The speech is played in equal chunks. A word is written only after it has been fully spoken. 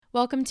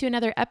Welcome to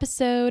another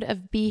episode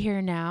of Be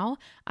Here Now.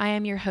 I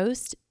am your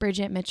host,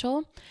 Bridget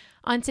Mitchell.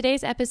 On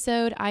today's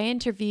episode, I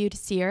interviewed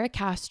Sierra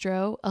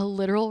Castro, a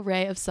literal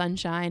ray of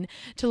sunshine,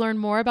 to learn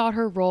more about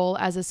her role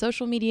as a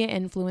social media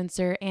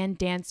influencer and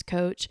dance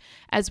coach,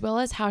 as well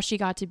as how she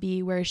got to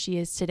be where she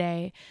is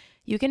today.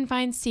 You can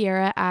find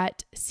Sierra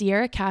at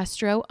Sierra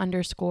Castro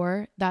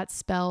 _, that's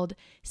spelled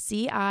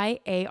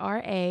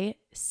CIARACASTRO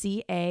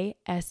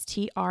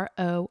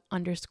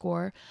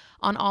 _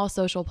 on all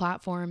social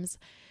platforms.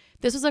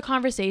 This was a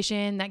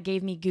conversation that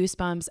gave me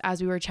goosebumps as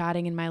we were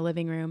chatting in my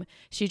living room.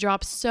 She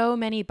dropped so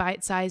many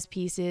bite-sized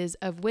pieces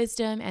of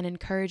wisdom and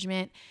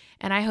encouragement,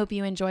 and I hope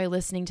you enjoy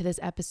listening to this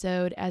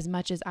episode as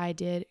much as I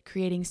did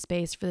creating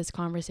space for this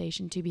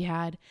conversation to be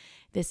had.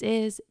 This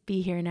is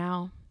Be Here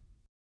Now.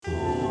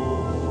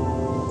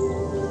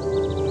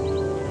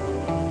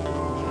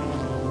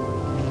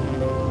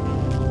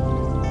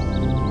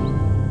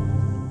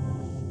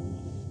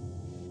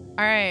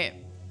 All right.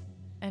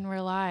 And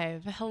we're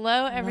live.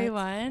 Hello,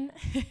 everyone.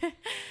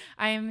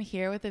 I am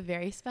here with a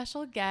very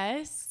special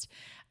guest.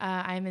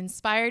 I'm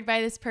inspired by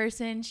this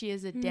person. She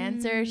is a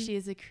dancer. She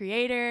is a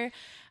creator.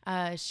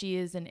 She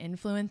is an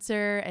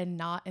influencer, and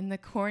not in the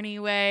corny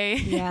way.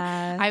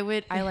 Yeah. I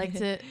like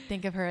to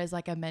think of her as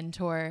like a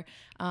mentor.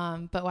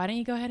 But why don't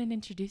you go ahead and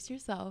introduce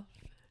yourself?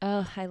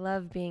 Oh, I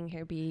love being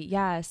here, B.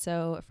 Yeah.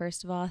 So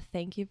first of all,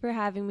 thank you for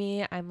having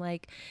me.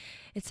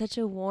 It's such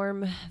a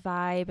warm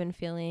vibe and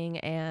feeling,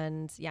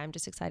 and yeah, I'm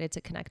just excited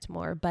to connect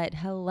more. But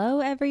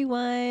hello,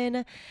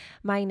 everyone.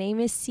 My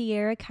name is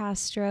Sierra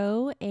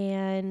Castro,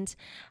 and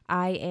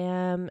I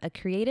am a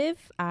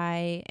creative.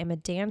 I am a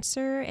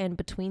dancer, and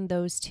between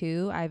those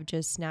two, I've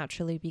just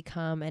naturally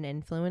become an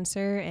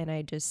influencer, and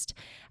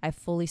I've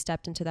fully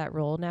stepped into that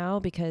role now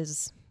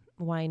because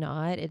why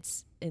not?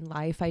 It's in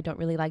life. I don't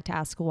really like to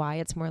ask why.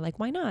 It's more like,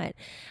 why not?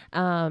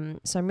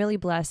 So I'm really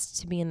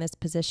blessed to be in this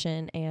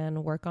position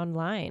and work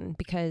online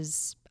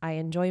because I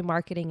enjoy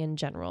marketing in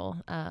general.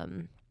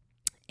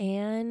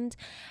 And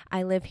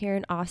I live here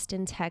in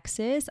Austin,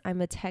 Texas.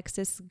 I'm a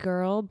Texas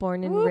girl,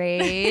 born and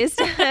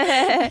raised.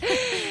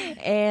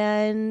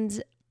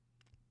 And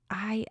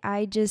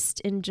I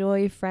just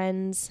enjoy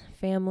friends,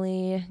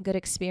 family, good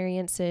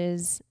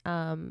experiences.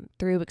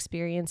 Through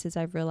experiences,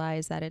 I've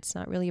realized that it's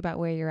not really about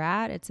where you're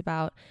at. It's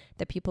about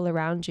the people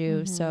around you.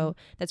 Mm-hmm. So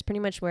that's pretty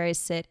much where I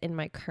sit in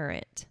my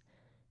current.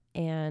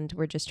 And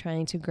we're just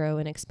trying to grow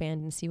and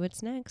expand and see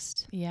what's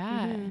next.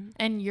 Yeah. Mm-hmm.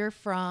 And you're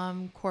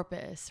from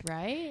Corpus,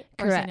 right?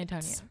 Correct. Or San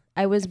Antonio?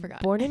 I was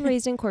born and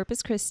raised in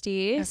Corpus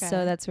Christi. Okay.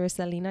 So that's where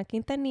Selena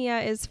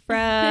Quintanilla is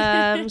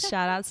from.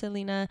 Shout out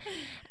Selena.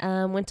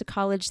 Went to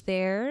college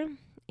there.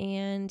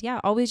 And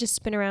yeah, always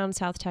just been around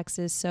South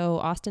Texas. So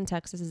Austin,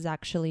 Texas is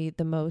actually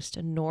the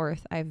most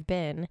north I've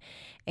been.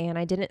 And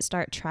I didn't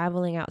start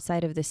traveling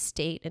outside of the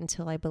state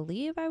until I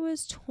believe I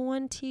was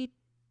 22.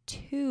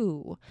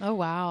 Oh,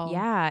 wow.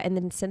 Yeah. And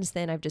then since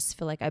then, I've just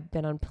feel like I've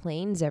been on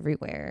planes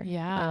everywhere.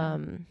 Yeah.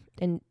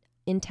 And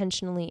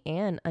intentionally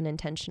and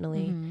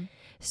unintentionally. Mm-hmm.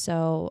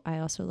 So I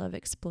also love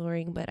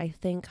exploring, but I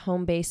think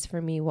home base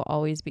for me will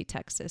always be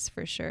Texas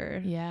for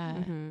sure. Yeah.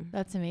 Mm-hmm.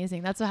 That's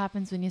amazing. That's what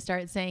happens when you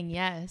start saying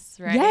yes,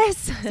 right? Yes.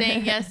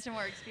 Saying yes to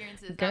more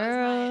experiences.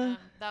 Girl.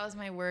 That was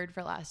my word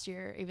for last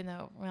year, even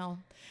though, well,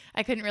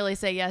 I couldn't really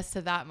say yes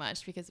to that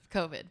much because of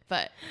COVID,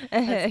 but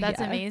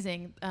that's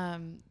amazing.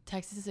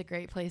 Texas is a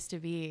great place to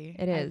be.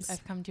 It is.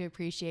 I've come to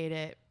appreciate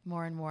it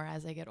more and more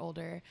as I get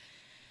older.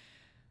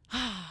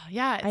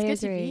 Yeah,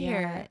 it's good to be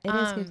here. It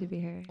is good to be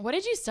here. What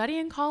did you study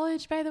in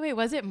college, by the way?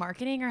 Was it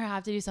marketing or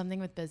have to do something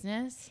with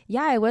business?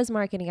 Yeah, it was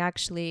marketing,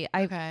 actually.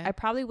 I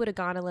probably would have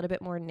gone a little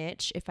bit more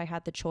niche if I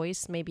had the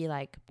choice. Maybe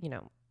like,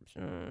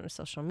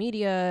 social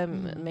media,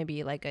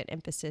 maybe like an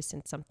emphasis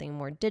in something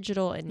more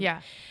digital.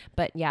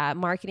 But yeah,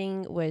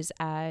 marketing was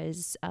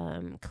as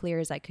clear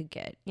as I could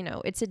get.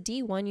 It's a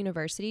D1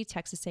 university,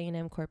 Texas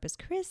A&M Corpus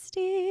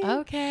Christi.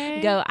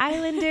 Okay. Go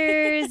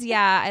Islanders.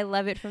 Yeah, I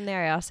love it from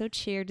there. I also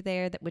cheered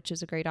there, which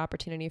was a great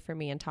opportunity for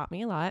me and taught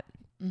me a lot.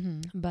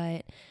 Mm-hmm.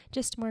 But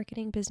just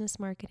marketing, business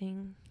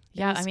marketing.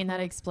 Yeah, I mean, cool.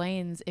 That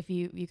explains, if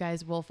you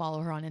guys will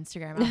follow her on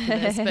Instagram after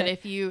this, but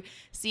if you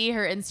see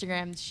her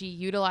Instagram, she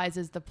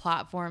utilizes the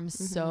platform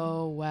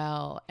so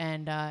well.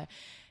 And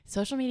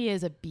social media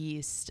is a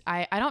beast.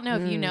 I don't know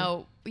if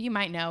you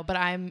might know, but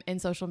I'm in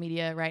social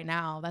media right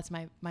now. That's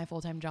my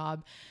full-time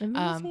job.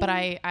 But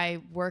I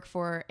work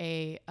for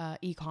a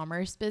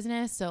e-commerce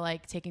business. So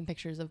like taking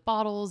pictures of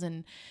bottles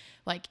and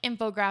like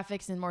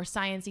infographics and more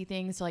sciencey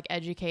things to like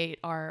educate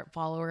our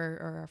follower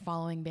or our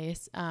following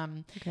base.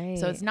 So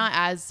it's not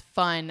as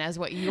fun as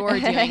what you're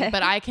doing,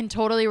 but I can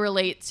totally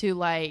relate to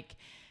like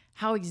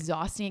how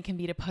exhausting it can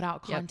be to put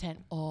out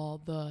content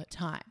all the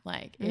time.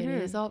 Like it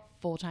is a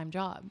full-time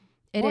job.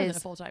 It More is than a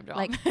full-time job.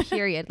 Like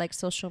period. Like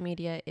social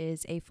media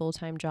is a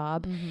full-time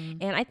job. Mm-hmm.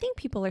 And I think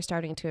people are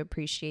starting to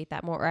appreciate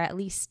that more, or at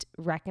least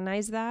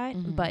recognize that,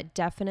 but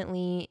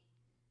definitely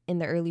in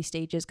the early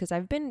stages, because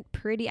I've been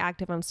pretty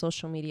active on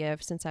social media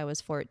since I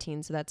was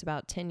 14. So that's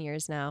about 10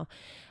 years now.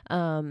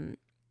 And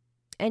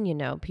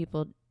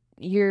people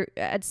you're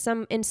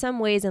in some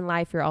ways in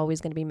life, you're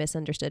always going to be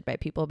misunderstood by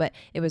people, but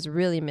it was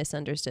really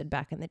misunderstood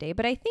back in the day.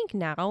 But I think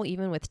now,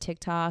 even with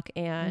TikTok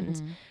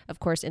and of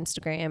course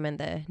Instagram and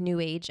the new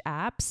age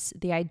apps,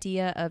 the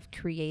idea of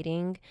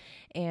creating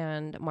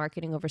and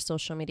marketing over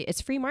social media,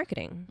 it's free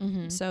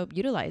marketing. So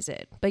utilize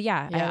it. But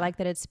yeah, I like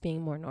that it's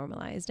being more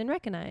normalized and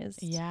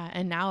recognized. Yeah.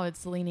 And now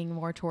it's leaning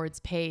more towards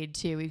paid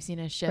too. We've seen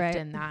a shift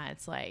in that.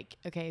 It's like,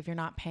 okay, if you're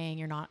not paying,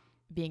 you're not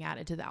being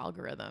added to the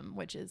algorithm,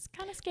 which is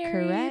kind of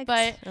scary. Correct.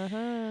 But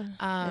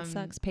it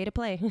sucks. Pay to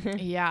play.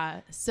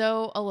 Yeah.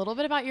 So a little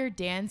bit about your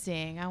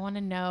dancing. I want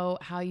to know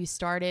how you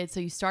started.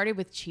 So you started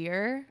with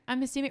cheer,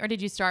 I'm assuming, or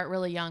did you start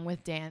really young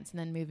with dance and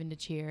then move into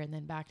cheer and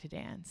then back to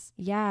dance?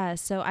 Yeah.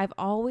 So I've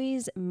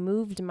always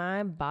moved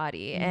my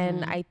body,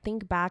 and I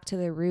think back to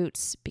the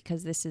roots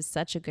because this is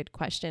such a good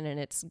question, and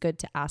it's good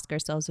to ask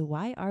ourselves,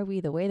 why are we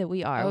the way that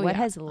we are? What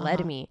has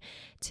led me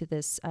to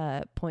this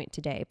point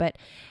today? But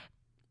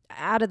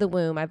out of the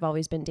womb, I've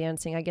always been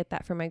dancing. I get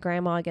that from my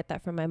grandma. I get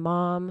that from my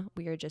mom.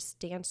 We are just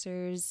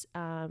dancers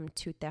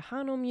to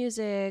Tejano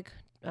music,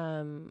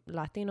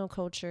 Latino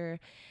culture.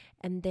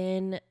 And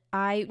then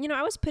I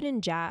was put in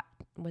jazz.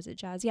 Was it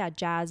jazz? Yeah,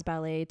 jazz,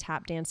 ballet,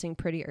 tap dancing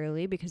pretty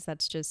early because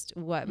that's just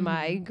what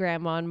my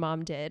grandma and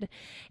mom did.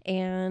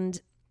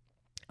 And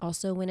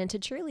also went into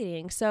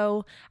cheerleading.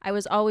 So I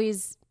was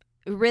always...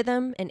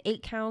 Rhythm and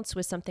 8 counts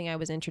was something I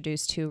was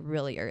introduced to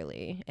really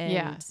early,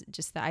 and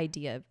just the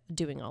idea of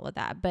doing all of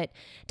that. But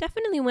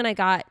definitely when I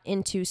got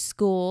into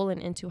school and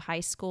into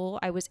high school,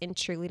 I was in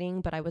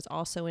cheerleading, but I was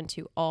also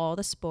into all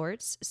the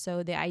sports.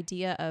 So the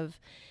idea of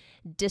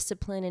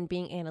discipline and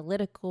being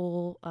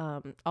analytical,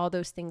 all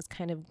those things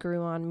kind of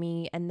grew on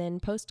me. And then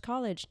post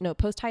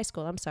high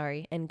school,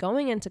 and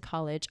going into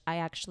college, I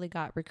actually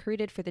got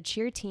recruited for the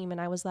cheer team,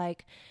 and I was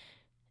like,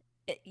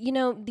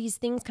 these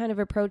things kind of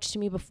approached to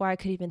me before I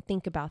could even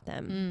think about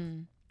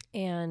them.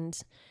 And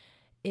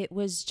it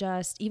was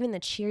just even the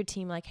cheer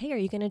team, like, hey, are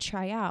you going to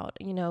try out?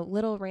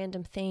 Little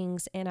random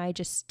things. And I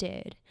just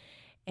did.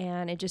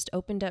 And it just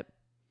opened up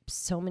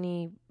so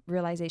many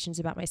realizations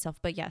about myself.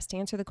 But yes, to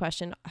answer the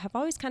question, I have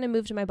always kind of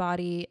moved my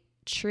body.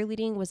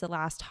 Cheerleading was the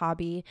last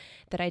hobby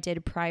that I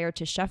did prior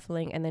to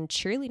shuffling. And then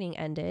cheerleading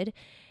ended.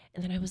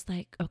 And then I was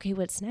like, okay,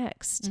 what's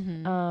next?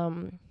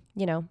 I've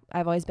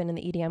always been in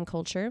the EDM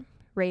culture.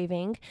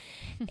 Raving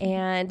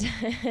and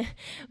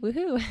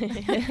woohoo.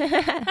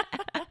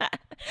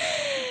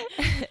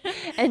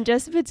 And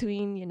just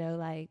between,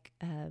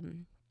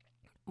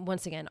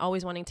 once again,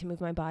 always wanting to move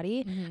my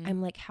body,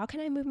 I'm like, how can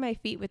I move my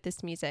feet with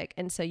this music?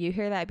 And so you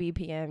hear that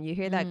BPM, you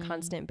hear that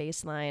constant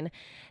bass line,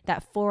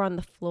 that 4 on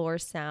the floor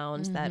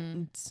sound, that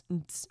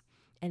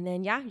and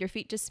then, your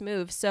feet just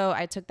move. So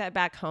I took that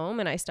back home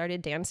and I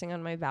started dancing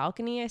on my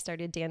balcony. I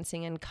started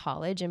dancing in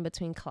college in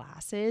between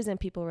classes, and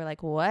people were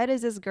like, what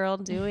is this girl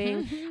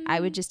doing? I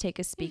would just take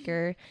a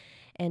speaker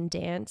and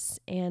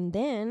dance. And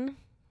then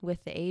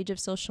with the age of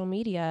social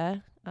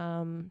media,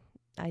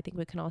 I think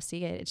we can all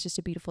see it. It's just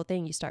a beautiful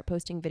thing. You start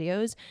posting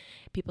videos,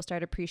 people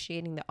start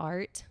appreciating the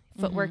art.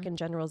 Footwork in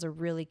general is a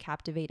really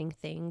captivating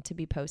thing to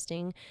be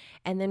posting.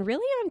 And then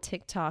really on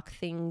TikTok,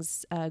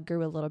 things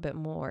grew a little bit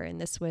more.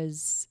 And this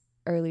was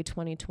early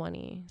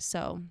 2020.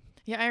 So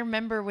yeah, I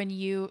remember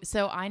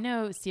so I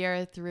know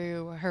Sierra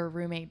through her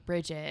roommate,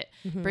 Bridget.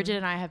 Bridget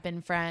and I have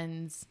been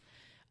friends.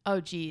 Oh,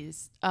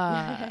 geez.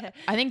 I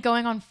think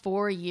going on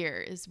 4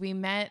 years. We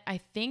met, I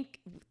think,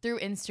 through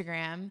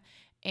Instagram,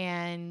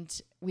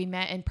 and we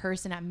met in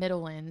person at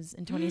Middlelands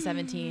in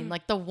 2017,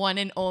 like the one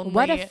and only.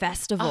 What a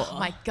festival. Oh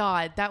my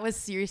God. That was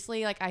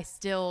seriously like, I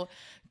still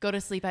go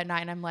to sleep at night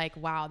and I'm like,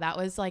 wow, that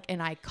was like an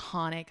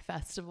iconic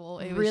festival.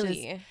 It was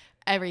really just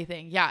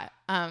everything. Yeah.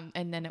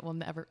 And then it will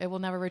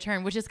never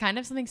return, which is kind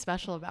of something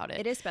special about it.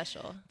 It is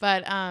special.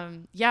 But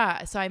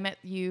so I met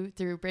you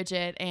through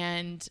Bridget,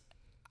 and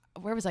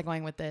where was I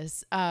going with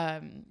this?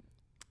 I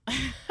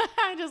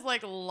just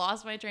like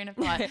lost my train of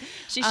thought.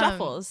 She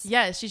shuffles.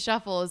 Yes, she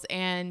shuffles.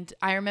 And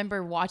I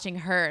remember watching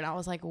her and I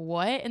was like,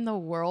 what in the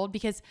world?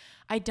 Because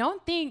I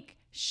don't think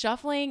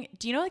shuffling,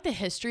 do you know like the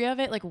history of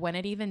it? Like when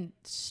it even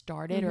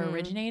started or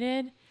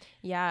originated?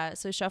 Yeah,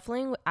 so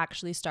shuffling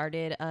actually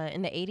started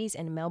in the 80s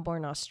in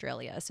Melbourne,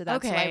 Australia. So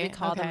that's why we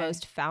call the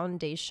most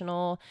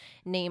foundational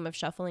name of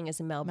shuffling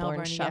is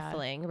Melbourne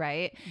shuffling,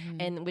 right?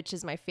 And which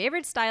is my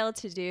favorite style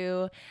to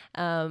do.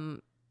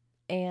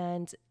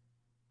 And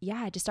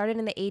yeah, it just started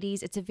in the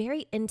 80s. It's a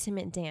very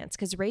intimate dance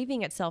because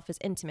raving itself is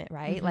intimate,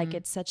 right? Like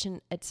it's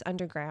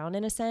underground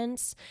in a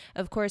sense.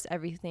 Of course,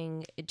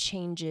 everything, it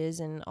changes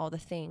and all the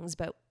things,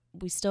 but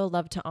we still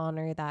love to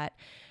honor that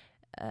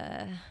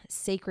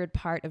sacred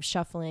part of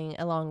shuffling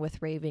along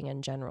with raving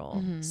in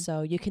general.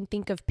 So you can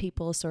think of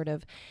people sort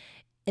of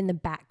in the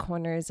back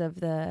corners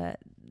of the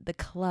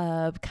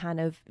club,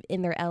 kind of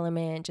in their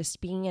element, just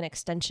being an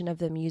extension of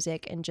the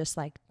music and just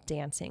like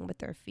dancing with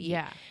their feet.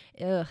 Yeah.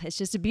 It's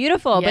just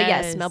beautiful. Yes, but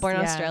yes, Melbourne,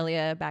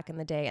 Australia back in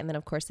the day. And then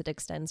of course it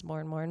extends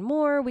more and more and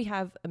more. We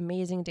have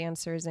amazing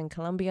dancers in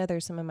Colombia.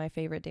 There's some of my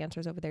favorite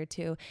dancers over there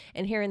too.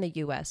 And here in the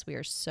US, we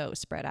are so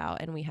spread out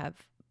and we have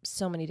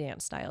so many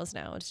dance styles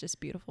now. It's just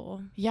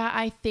beautiful. Yeah,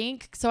 I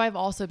think so. I've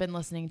also been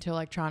listening to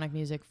electronic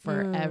music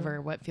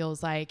forever, what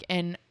feels like.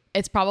 And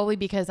it's probably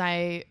because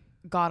I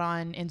got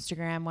on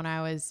Instagram when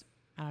I was,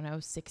 I don't know,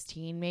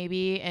 16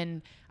 maybe.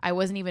 And I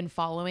wasn't even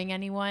following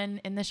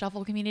anyone in the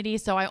shuffle community.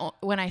 So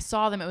when I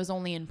saw them, it was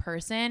only in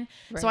person.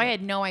 Right. So I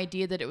had no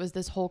idea that it was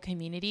this whole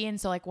community.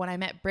 And so like when I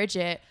met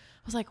Bridget,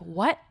 I was like,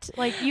 what?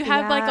 Like you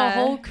have like a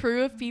whole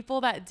crew of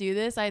people that do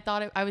this. I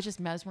thought I was just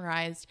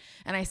mesmerized,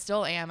 and I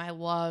still am. I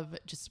love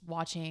just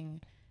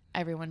watching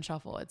everyone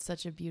shuffle. It's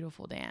such a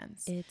beautiful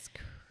dance. It's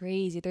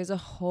crazy. There's a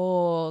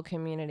whole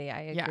community.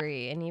 I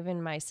agree. And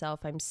even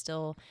myself, I'm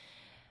still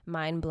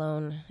mind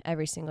blown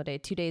every single day.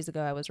 2 days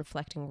ago, I was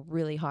reflecting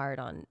really hard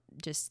on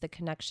just the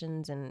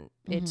connections, and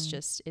it's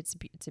just, it's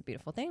a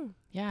beautiful thing.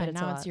 Yeah. But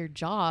now it's your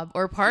job,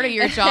 or part of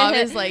your job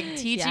is like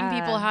teaching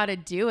people how to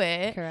do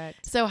it.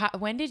 Correct. So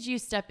when did you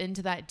step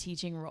into that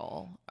teaching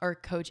role or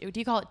coach? Do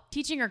you call it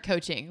teaching or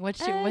coaching? What's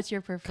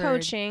your preferred?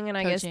 Coaching. And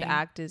I guess the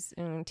act is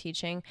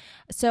teaching.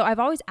 So I've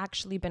always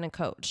actually been a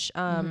coach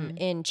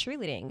in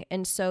cheerleading.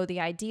 And so the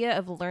idea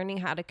of learning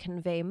how to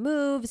convey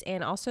moves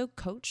and also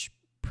coach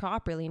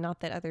properly,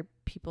 not to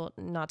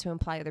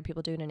imply other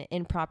people do it in an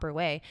improper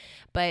way,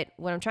 but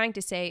what I'm trying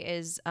to say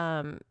is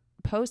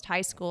post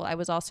high school, I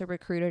was also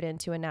recruited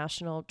into a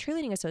national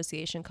cheerleading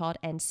association called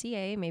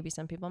NCA. Maybe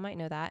some people might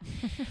know that,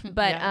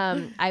 but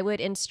I would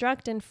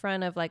instruct in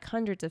front of like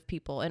hundreds of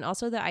people. And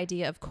also the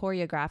idea of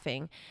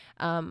choreographing,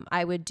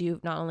 I would do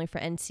not only for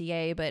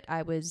NCA, but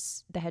I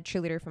was the head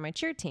cheerleader for my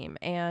cheer team,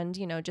 and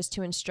just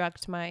to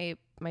instruct my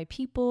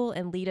people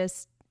and lead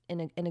us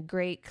in a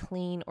great,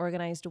 clean,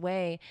 organized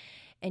way.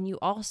 And you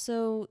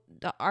also,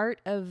 the art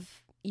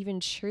of even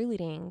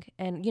cheerleading,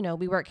 and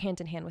we work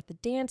hand in hand with the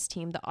dance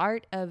team. The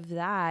art of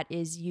that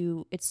is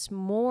it's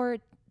more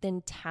than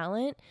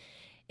talent.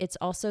 It's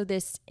also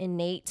this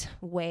innate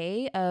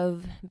way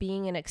of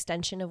being an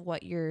extension of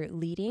what you're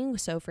leading.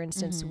 So for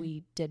instance,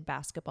 we did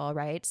basketball,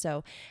 right?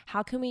 So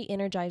how can we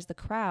energize the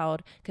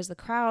crowd? Because the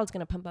crowd's going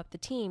to pump up the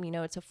team.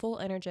 It's a full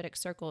energetic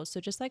circle. So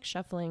just like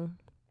shuffling,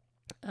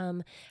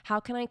 how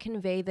can I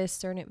convey this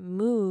certain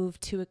move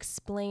to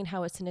explain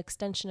how it's an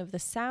extension of the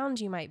sound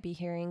you might be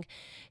hearing?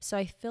 So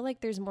I feel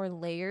like there's more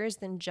layers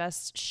than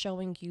just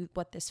showing you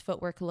what this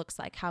footwork looks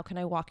like. How can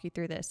I walk you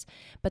through this?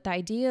 But the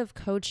idea of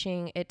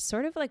coaching, it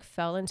sort of like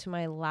fell into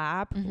my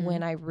lap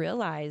when I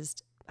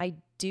realized I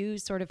do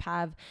sort of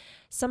have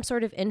some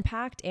sort of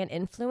impact and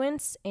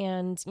influence.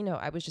 And,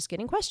 I was just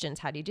getting questions.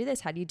 How do you do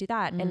this? How do you do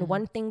that? And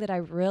one thing that I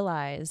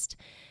realized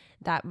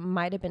that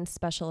might have been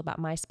special about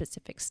my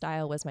specific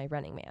style was my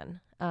Running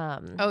Man.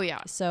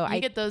 So I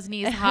get those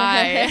knees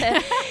high.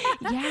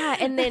 Yeah.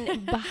 And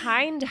then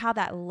behind how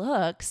that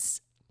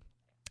looks,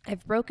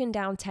 I've broken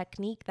down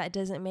technique that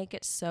doesn't make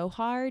it so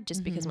hard,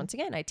 just because once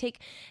again, I take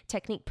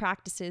technique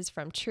practices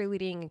from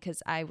cheerleading,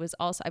 because I've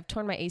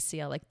torn my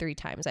ACL like 3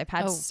 times. I've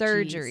had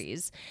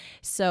surgeries,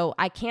 so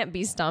I can't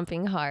be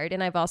stomping hard.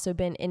 And I've also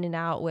been in and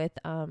out with,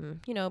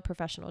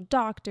 professional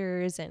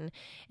doctors and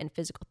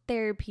physical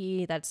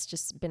therapy. That's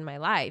just been my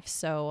life.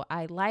 So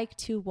I like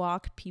to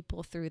walk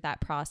people through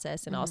that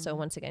process. And also,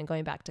 once again,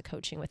 going back to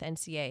coaching with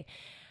NCA,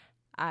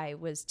 I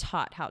was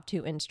taught how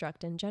to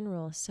instruct in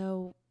general.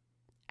 So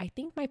I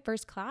think my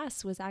first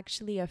class was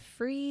actually of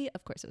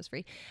course it was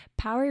free,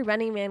 Power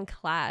Running Man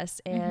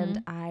class.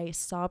 And I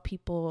saw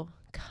people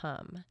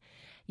come.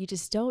 You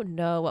just don't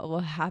know what will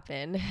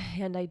happen.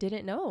 And I just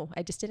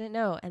didn't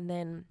know. And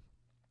then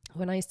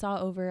when I saw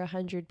over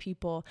 100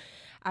 people,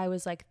 I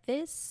was like,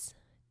 this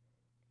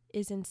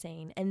is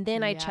insane. And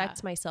then I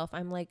checked myself.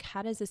 I'm like,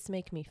 how does this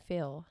make me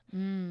feel?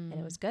 And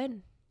it was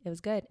good. It was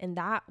good. And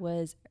that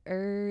was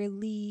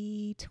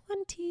early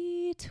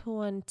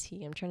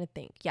 2020. I'm trying to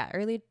think. Yeah,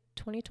 early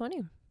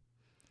 2020.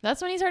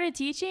 That's when you started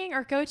teaching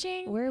or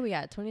coaching? Where are we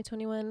at?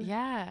 2021?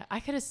 Yeah.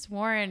 I could have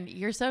sworn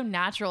you're so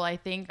natural. I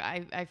think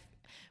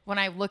when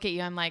I look at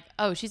you, I'm like,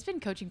 oh, she's been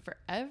coaching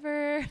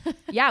forever.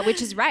 Yeah,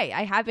 which is right.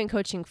 I have been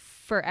coaching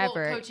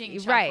forever. Well, coaching,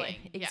 right.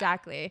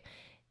 Exactly.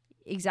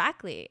 Yeah.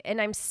 Exactly.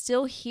 And I'm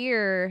still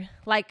here,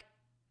 like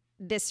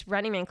this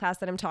Running Man class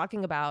that I'm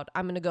talking about,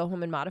 I'm going to go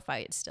home and modify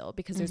it still,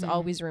 because there's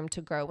always room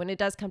to grow when it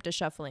does come to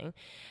shuffling.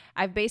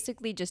 I've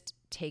basically just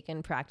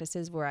taken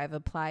practices where I've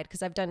applied,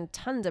 because I've done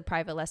tons of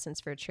private lessons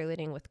for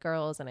cheerleading with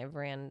girls, and I've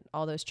ran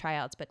all those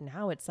tryouts, but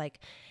now it's like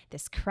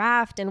this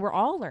craft, and we're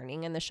all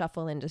learning in the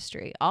shuffle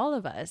industry, all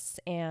of us.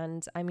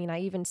 And I mean,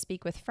 I even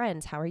speak with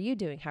friends. How are you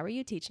doing? How are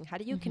you teaching? How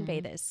do you convey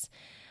this?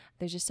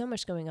 There's just so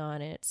much going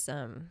on, and it's,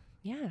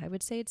 yeah, I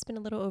would say it's been a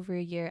little over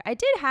a year. I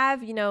did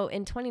have, in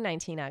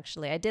 2019,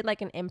 actually, I did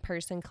like an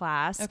in-person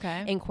class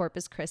in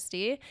Corpus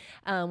Christi,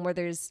 where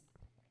there's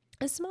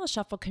a small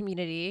shuffle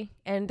community,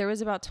 and there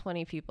was about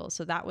 20 people.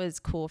 So that was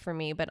cool for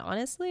me. But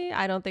honestly,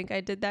 I don't think I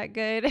did that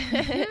good.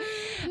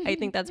 I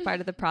think that's part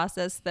of the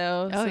process,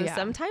 though.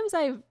 Sometimes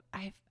I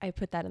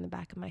put that in the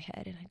back of my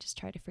head, and I just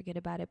try to forget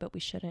about it, but we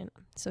shouldn't.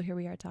 So here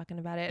we are talking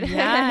about it.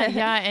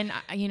 Yeah. And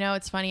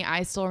it's funny.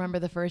 I still remember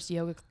the first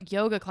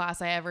yoga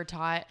class I ever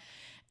taught.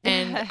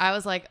 And I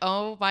was like,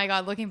 oh my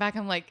God, looking back,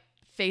 I'm like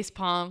face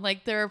palm.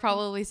 Like there were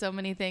probably so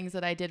many things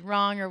that I did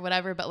wrong or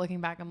whatever, but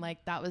looking back, I'm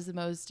like, that was the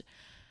most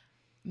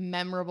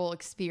memorable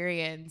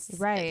experience.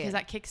 Right. Because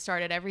that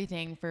kickstarted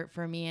everything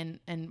for me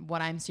and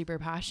what I'm super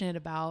passionate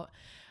about.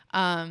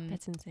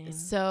 That's insane.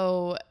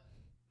 So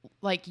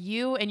like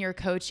you and your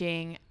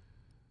coaching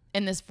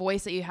and this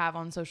voice that you have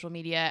on social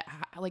media,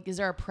 like, is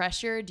there a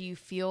pressure? Do you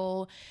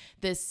feel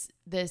this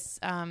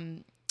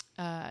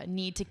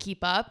need to keep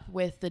up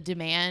with the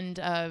demand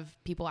of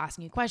people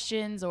asking you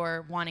questions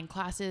or wanting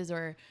classes?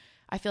 Or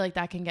I feel like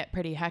that can get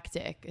pretty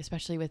hectic,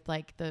 especially with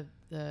like the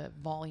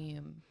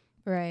volume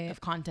of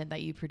content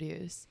that you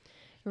produce.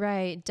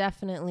 Right.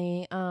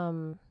 Definitely.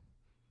 When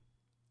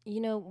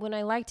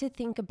I like to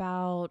think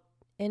about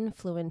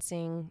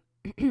influencing,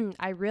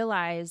 I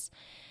realize,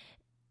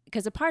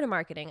 because a part of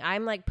marketing,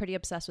 I'm like pretty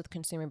obsessed with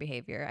consumer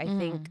behavior. I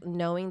think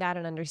knowing that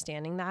and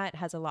understanding that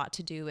has a lot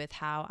to do with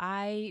how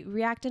I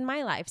react in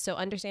my life. So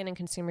understanding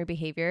consumer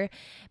behavior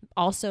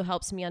also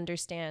helps me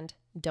understand,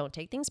 don't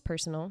take things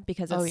personal,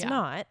 because it's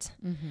not.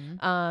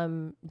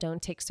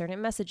 Don't take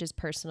certain messages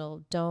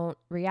personal. Don't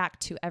react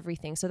to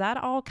everything. So that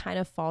all kind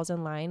of falls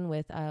in line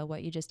with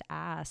what you just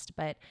asked.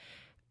 But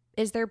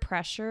is there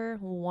pressure?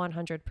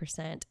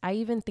 100%. I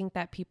even think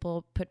that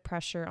people put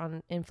pressure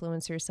on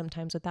influencers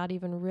sometimes without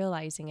even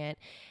realizing it.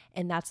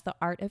 And that's the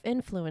art of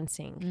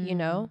influencing. You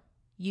know,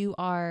 you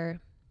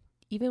are,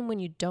 even when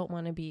you don't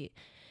want to be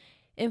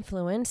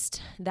influenced,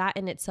 that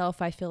in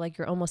itself, I feel like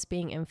you're almost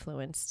being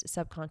influenced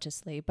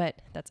subconsciously. But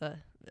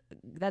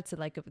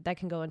that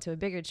can go into a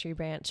bigger tree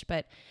branch.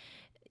 But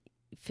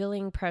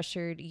feeling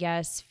pressured,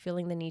 yes.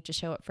 Feeling the need to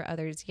show up for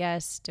others,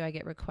 yes. Do I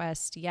get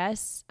requests?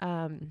 Yes.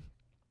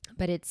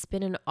 But it's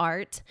been an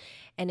art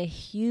and a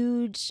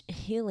huge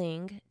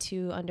healing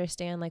to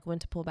understand like when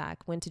to pull back,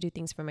 when to do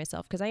things for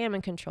myself. Because I am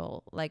in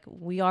control. Like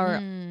we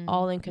are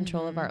all in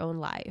control of our own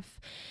life.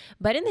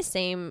 But in the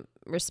same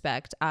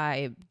respect,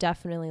 I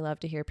definitely love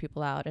to hear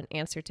people out and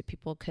answer to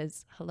people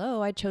because,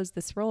 hello, I chose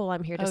this role.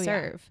 I'm here to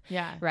serve.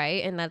 Yeah.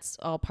 Right. And that's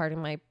all part of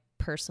my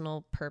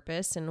personal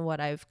purpose and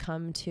what I've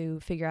come to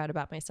figure out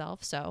about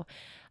myself. So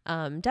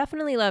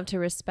definitely love to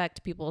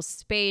respect people's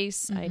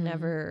space. I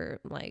never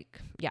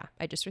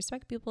I just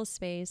respect people's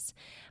space,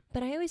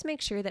 but I always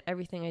make sure that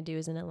everything I do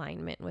is in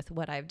alignment with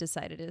what I've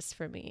decided is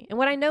for me and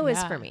what I know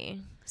is for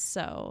me.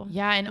 So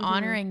and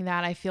honoring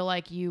that, I feel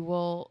like you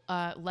will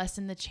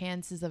lessen the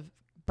chances of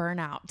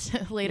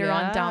burnout later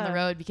on down the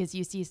road, because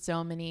you see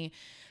so many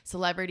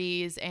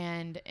celebrities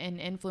and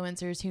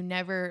influencers who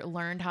never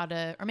learned how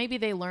to, or maybe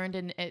they learned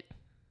and it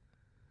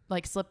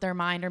like slipped their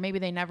mind, or maybe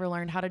they never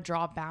learned how to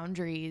draw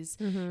boundaries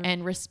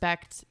and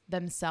respect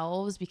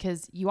themselves,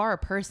 because you are a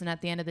person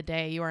at the end of the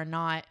day. You are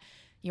not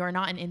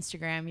an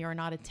Instagram. You are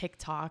not a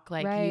TikTok.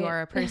 Like you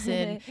are a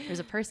person. There's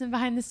a person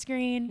behind the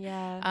screen.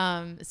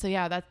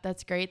 So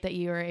that's great that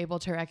you are able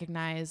to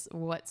recognize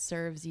what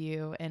serves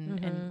you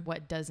and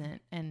what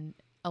doesn't, and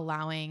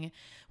allowing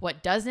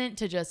what doesn't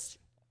to just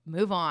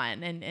move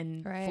on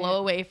and flow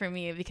away from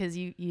you, because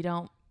you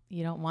don't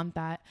want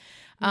that.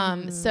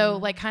 So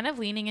like kind of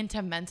leaning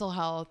into mental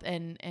health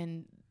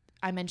and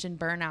I mentioned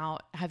burnout.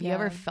 Have you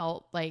ever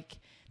felt like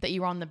that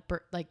you were on the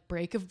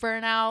break of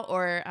burnout,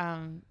 or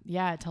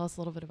tell us a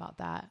little bit about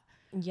that.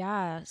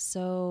 Yeah.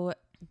 So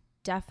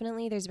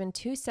definitely there's been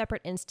two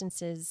separate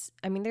instances.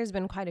 I mean, there's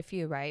been quite a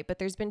few, right? But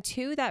there's been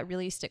two that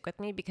really stick with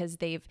me because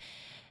they're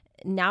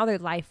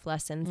life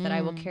lessons that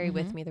I will carry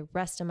with me the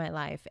rest of my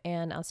life.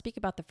 And I'll speak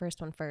about the first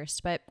one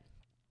first, but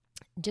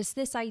just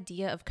this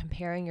idea of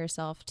comparing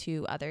yourself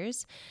to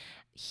others,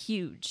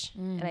 huge.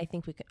 And I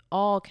think we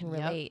can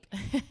relate.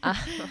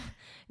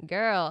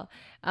 Girl,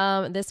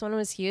 this one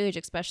was huge,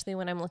 especially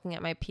when I'm looking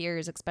at my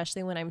peers,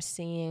 especially when I'm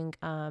seeing,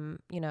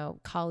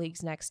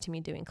 colleagues next to me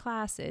doing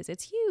classes.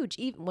 It's huge.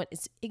 It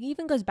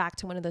even goes back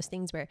to one of those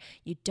things where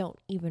you don't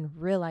even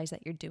realize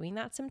that you're doing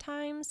that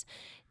sometimes.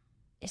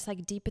 It's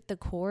like deep at the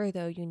core,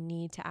 though, you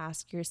need to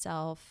ask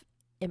yourself,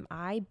 am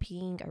I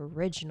being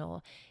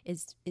original?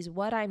 Is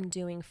what I'm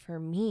doing for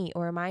me?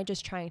 Or am I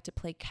just trying to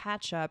play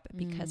catch up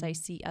because I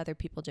see other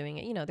people doing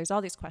it? You know, there's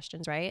all these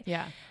questions, right?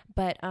 Yeah.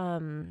 But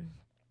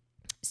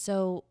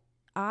so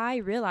I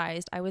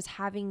realized I was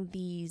having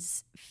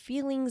these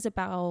feelings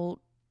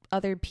about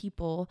other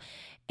people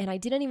and I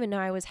didn't even know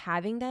I was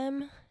having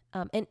them.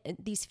 And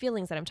these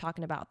feelings that I'm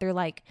talking about, they're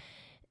like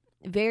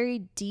very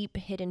deep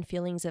hidden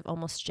feelings of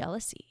almost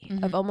jealousy,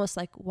 of almost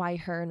like, why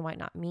her and why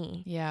not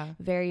me? Yeah.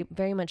 Very,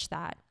 very much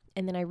that.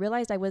 And then I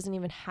realized I wasn't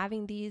even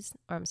having these,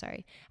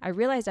 I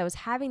realized I was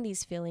having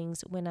these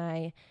feelings when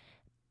I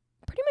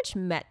pretty much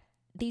met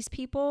these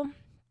people.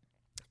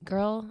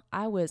 Girl,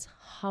 I was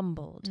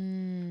humbled.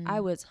 I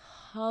was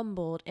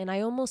humbled, and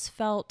I almost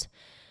felt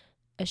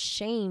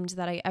ashamed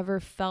that I ever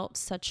felt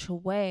such a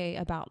way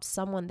about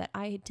someone that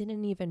I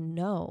didn't even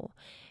know.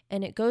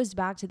 And it goes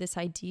back to this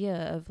idea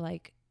of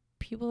like,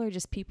 people are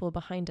just people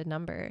behind a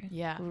number.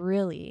 Yeah.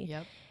 Really.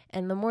 Yep.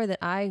 And the more that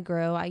I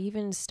grow, I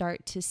even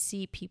start to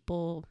see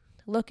people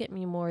look at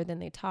me more than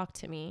they talk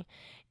to me.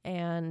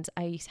 And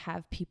I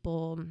have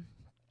people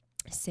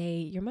say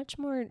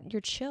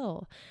you're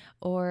chill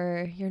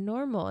or you're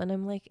normal. And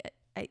I'm like,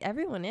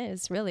 everyone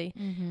is really.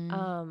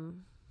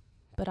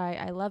 But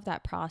I love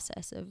that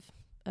process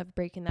of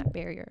breaking that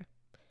barrier.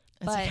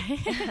 But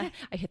okay.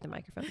 I hit the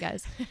microphone,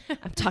 guys.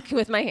 I'm talking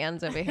with my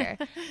hands over here.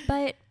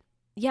 But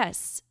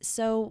yes.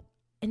 So,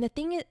 and the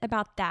thing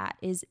about that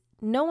is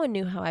no one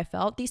knew how I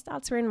felt. These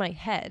thoughts were in my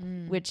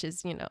head, which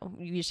is,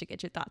 you should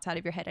get your thoughts out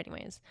of your head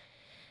anyways.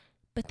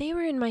 But they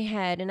were in my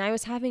head and I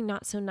was having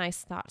not so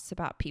nice thoughts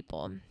about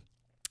people.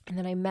 And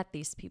then I met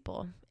these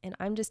people, and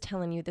I'm just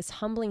telling you, this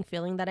humbling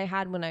feeling that I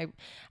had when I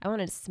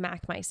wanted to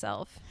smack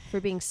myself for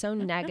being so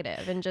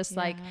negative and just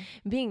like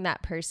being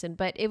that person.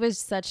 But it was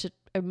such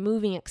a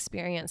moving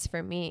experience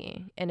for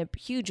me and a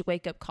huge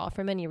wake up call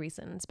for many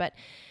reasons. But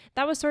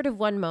that was sort of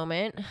one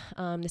moment,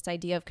 this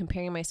idea of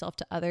comparing myself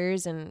to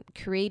others and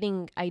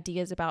creating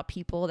ideas about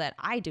people that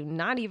I do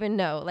not even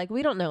know. Like,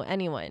 we don't know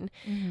anyone.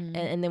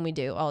 And then we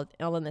do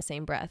all in the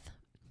same breath.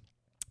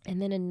 And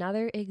then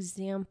another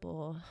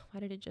example,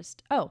 it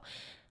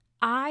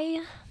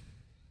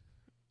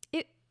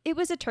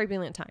was a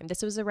turbulent time.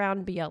 This was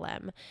around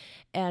BLM,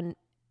 and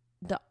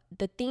the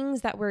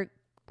things that were,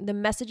 the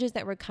messages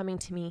that were coming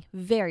to me,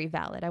 very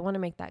valid. I want to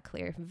make that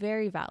clear.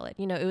 Very valid.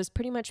 It was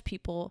pretty much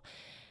people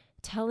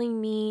telling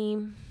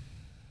me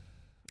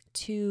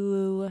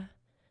to,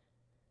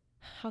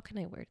 how can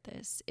I word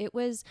this? I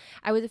was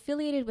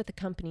affiliated with a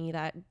company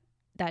that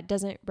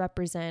doesn't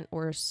represent,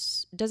 well,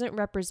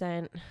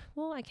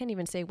 I can't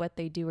even say what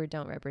they do or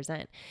don't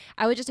represent.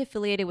 I was just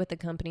affiliated with a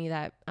company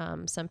that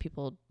some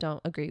people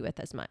don't agree with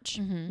as much.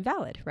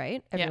 Valid,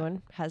 right?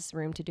 Everyone has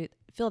room to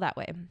feel that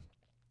way.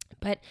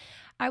 But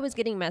I was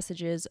getting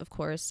messages, of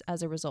course,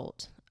 as a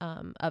result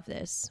of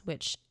this,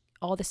 which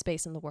all the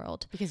space in the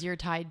world. Because you're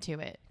tied to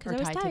it. Because I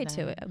was tied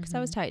to it. Because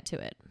I was tied to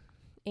it.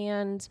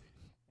 And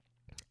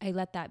I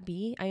let that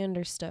be. I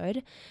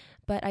understood.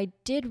 But I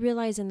did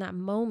realize in that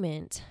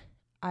moment,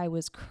 I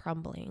was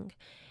crumbling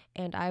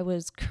and I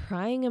was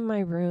crying in my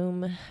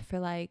room for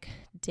like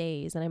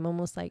days. And I'm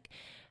almost like,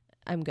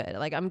 I'm good.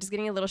 Like, I'm just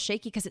getting a little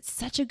shaky because it's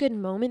such a good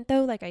moment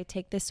though. Like, I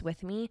take this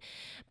with me,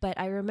 but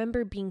I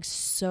remember being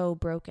so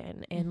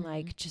broken and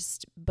like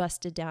just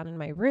busted down in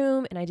my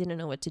room, and I didn't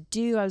know what to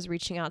do. I was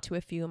reaching out to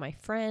a few of my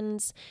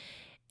friends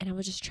and I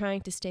was just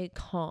trying to stay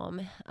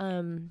calm.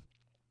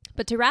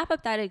 But to wrap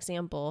up that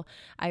example,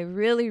 I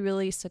really,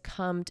 really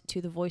succumbed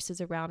to the voices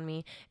around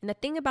me. And the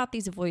thing about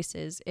these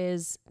voices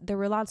is there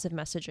were lots of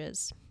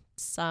messages.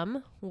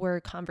 Some were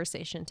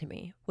conversation to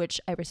me,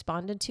 which I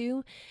responded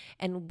to,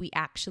 and we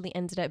actually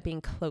ended up being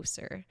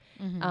closer.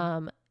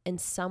 And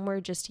some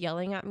were just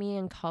yelling at me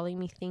and calling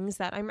me things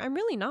that I'm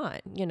really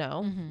not,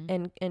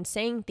 and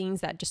saying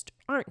things that just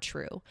aren't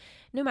true.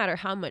 No matter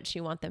how much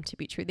you want them to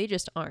be true, they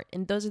just aren't.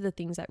 And those are the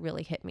things that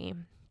really hit me.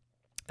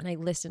 And I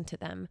listened to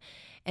them,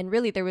 and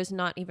really there was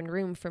not even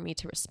room for me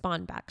to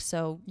respond back.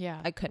 So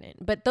I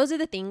couldn't. But those are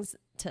the things,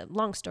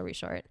 long story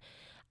short,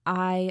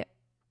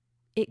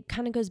 it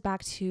kind of goes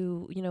back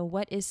to,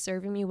 what is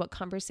serving me, what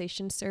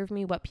conversations serve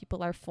me, what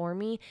people are for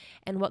me,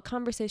 and what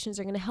conversations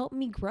are going to help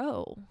me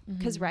grow.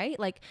 Because, right?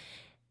 Like,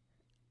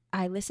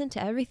 I listened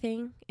to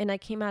everything and I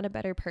came out a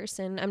better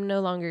person. I'm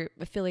no longer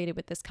affiliated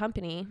with this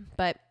company,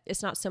 but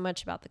it's not so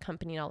much about the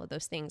company and all of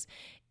those things.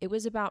 It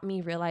was about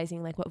me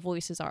realizing like what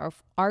voices are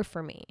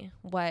for me.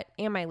 What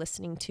am I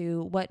listening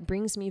to? What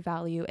brings me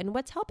value, and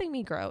what's helping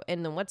me grow,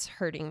 and then what's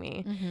hurting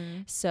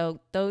me.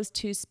 So those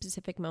two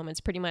specific moments,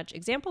 pretty much.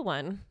 Example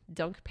one,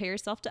 don't compare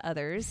yourself to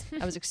others.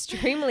 I was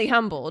extremely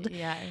humbled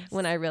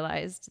when I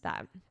realized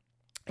that.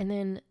 And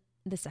then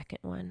the second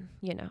one,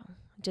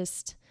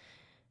 just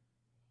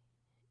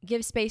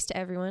give space to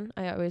everyone.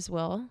 I always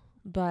will.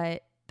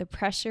 But the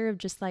pressure of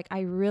just like,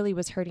 I really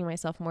was hurting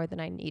myself more than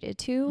I needed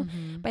to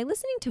by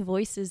listening to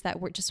voices that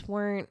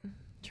weren't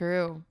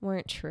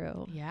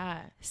true. Yeah.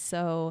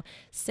 So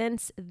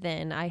since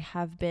then, I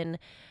have been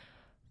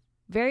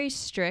very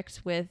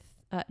strict with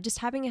just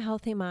having a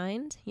healthy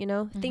mind,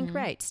 think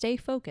right, stay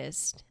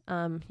focused.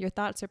 Your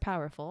thoughts are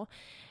powerful.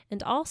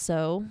 And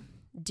also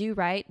do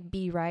right,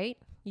 be right.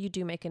 You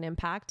do make an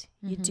impact.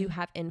 You do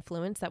have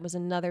influence. That was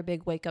another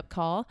big wake up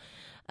call.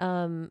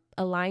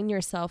 Align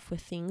yourself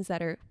with things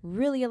that are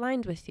really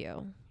aligned with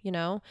you,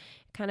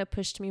 kind of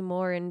pushed me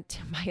more into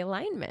my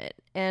alignment.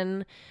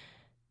 And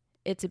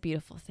it's a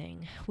beautiful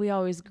thing. We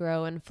always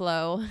grow and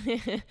flow.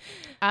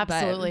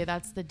 Absolutely.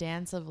 That's the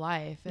dance of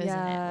life, isn't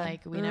it?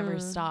 Like, we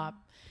never stop.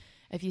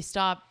 If you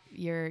stop,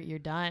 you're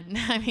done.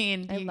 I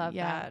mean, I love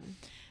that.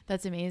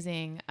 That's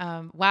amazing.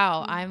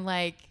 Wow. I'm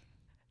like,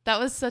 that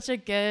was such a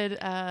good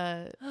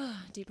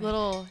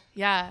little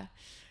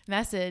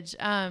message.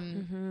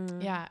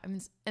 Yeah, I'm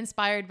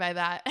inspired by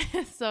that.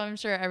 So I'm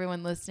sure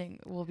everyone listening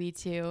will be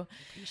too.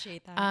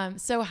 Appreciate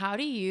that. So how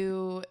do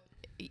you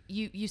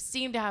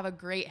seem to have a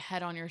great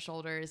head on your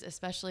shoulders,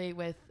 especially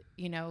with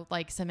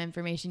like some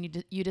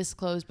information you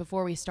disclosed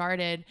before we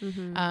started.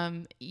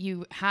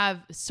 You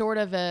have sort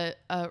of a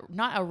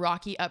not a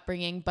rocky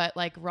upbringing, but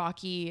like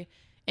rocky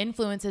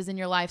influences in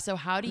your life. So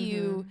how do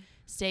you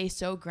stay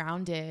so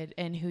grounded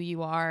in who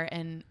you are?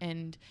 And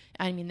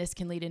I mean, this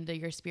can lead into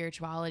your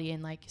spirituality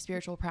and like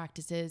spiritual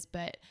practices,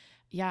 but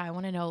yeah, I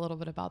want to know a little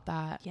bit about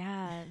that.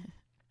 Yeah,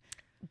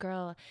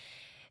 girl,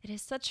 it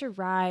is such a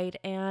ride.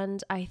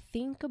 And I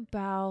think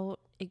about,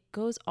 it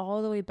goes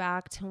all the way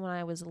back to when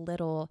I was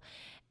little.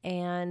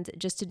 And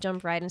just to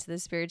jump right into the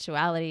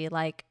spirituality,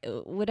 like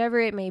whatever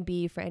it may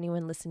be for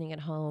anyone listening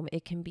at home,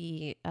 it can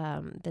be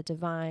the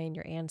divine,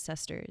 your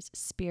ancestors,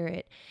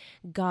 spirit,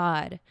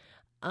 God.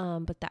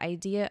 But the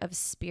idea of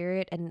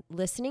spirit and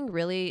listening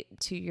really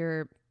to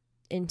your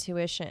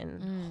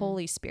intuition,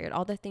 Holy Spirit,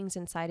 all the things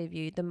inside of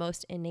you, the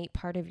most innate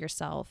part of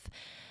yourself,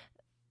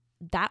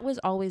 that was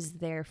always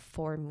there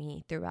for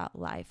me throughout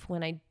life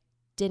when I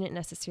didn't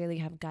necessarily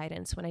have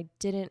guidance, when I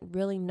didn't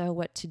really know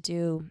what to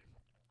do.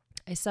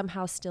 I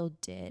somehow still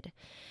did.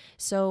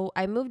 So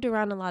I moved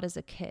around a lot as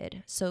a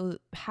kid. So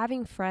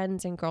having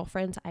friends and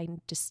girlfriends, I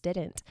just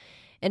didn't.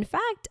 In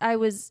fact,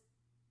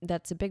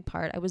 that's a big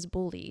part. I was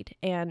bullied.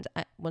 And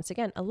once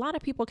again, a lot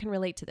of people can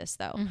relate to this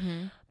though.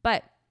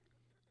 But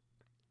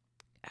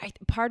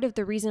part of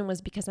the reason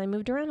was because I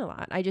moved around a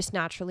lot. I just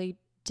naturally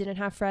didn't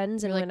have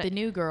friends. You're and like the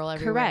new girl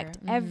everywhere. Correct.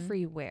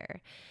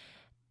 Everywhere.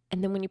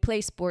 And then when you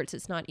play sports,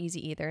 it's not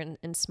easy either.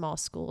 In small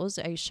schools,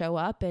 I show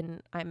up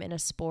and I'm in a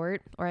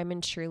sport or I'm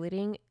in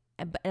cheerleading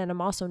and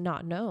I'm also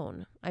not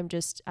known. I'm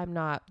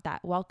not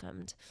that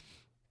welcomed,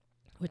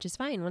 which is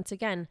fine once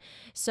again.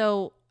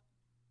 So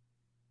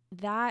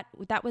that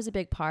was a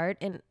big part.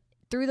 And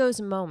through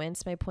those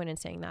moments, my point in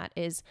saying that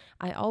is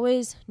I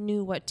always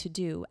knew what to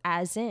do,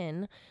 as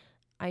in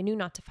I knew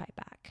not to fight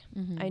back.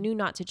 I knew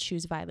not to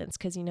choose violence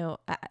because,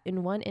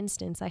 in one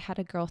instance, I had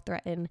a girl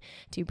threaten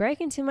to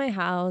break into my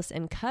house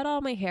and cut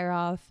all my hair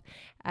off.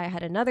 I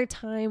had another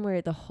time where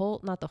not the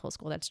whole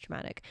school, that's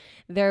dramatic.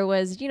 There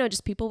was,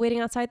 just people waiting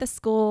outside the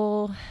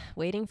school,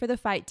 waiting for the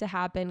fight to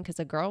happen because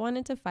a girl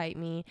wanted to fight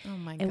me. Oh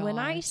my gosh. And when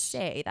I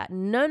say that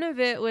none of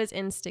it was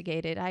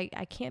instigated, I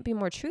can't be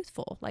more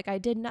truthful. Like I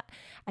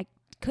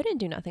couldn't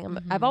do nothing.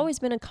 I've always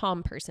been a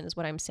calm person is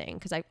what I'm saying,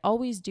 because I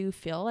always do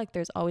feel like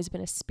there's always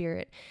been a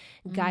spirit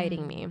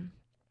guiding me.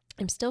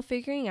 I'm still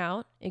figuring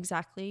out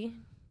exactly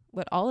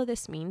what all of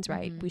this means,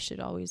 right? We should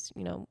always,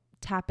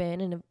 tap in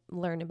and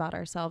learn about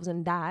ourselves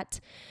and that.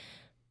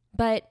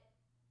 But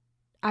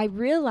I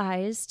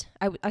realized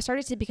I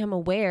started to become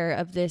aware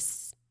of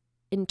this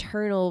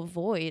internal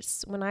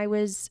voice when I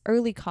was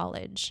early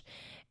college.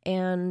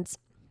 And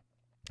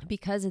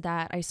because of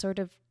that, I sort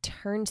of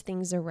turned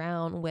things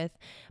around with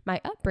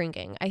my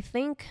upbringing. I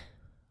think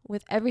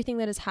with everything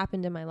that has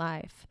happened in my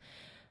life,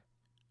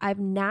 I've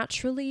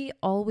naturally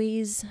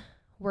always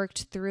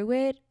worked through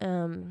it.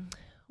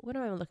 What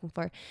am I looking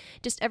for?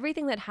 Just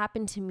everything that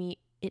happened to me,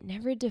 it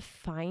never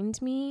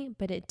defined me,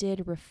 but it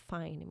did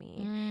refine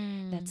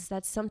me.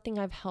 That's something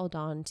I've held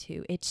on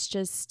to. It's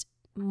just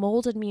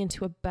molded me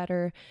into a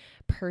better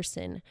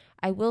person.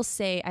 I will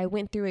say I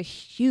went through a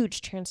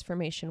huge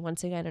transformation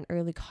once again in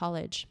early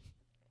college.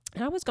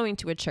 And I was going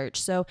to a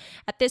church. So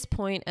at this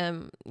point,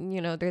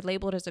 they're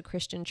labeled as a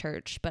Christian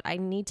church, but I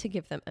need to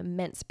give them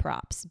immense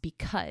props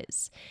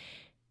because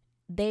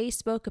they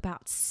spoke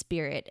about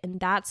spirit, and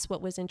that's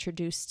what was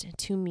introduced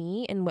to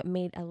me and what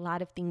made a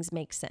lot of things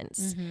make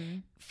sense.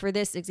 For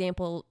this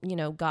example,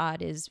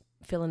 God is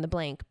fill in the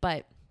blank,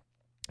 but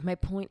my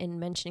point in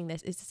mentioning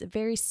this is it's a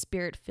very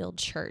spirit-filled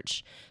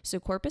church. So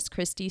Corpus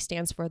Christi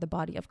stands for the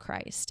body of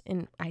Christ.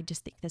 And I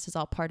just think this is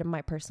all part of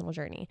my personal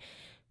journey.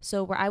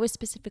 So where I was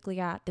specifically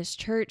at, this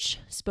church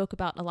spoke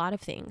about a lot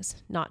of things,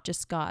 not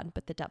just God,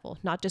 but the devil,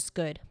 not just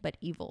good, but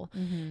evil,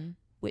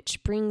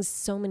 which brings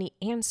so many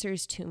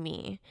answers to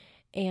me.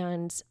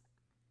 And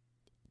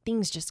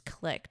things just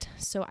clicked.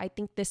 So I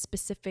think this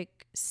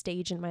specific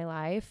stage in my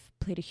life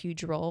played a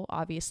huge role,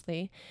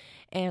 obviously,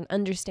 and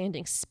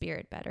understanding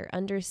spirit better,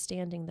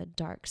 understanding the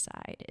dark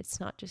side. It's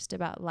not just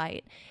about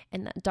light.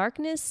 And that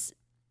darkness,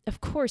 of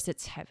course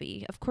it's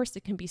heavy. Of course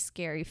it can be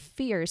scary.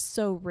 Fear is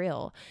so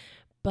real.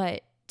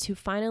 But to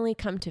finally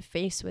come to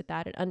face with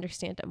that and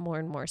understand it more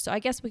and more. So I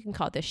guess we can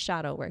call this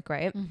shadow work,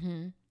 right?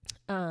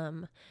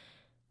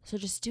 So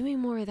just doing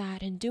more of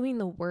that and doing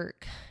the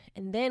work.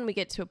 And then we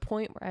get to a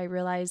point where I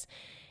realize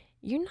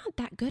you're not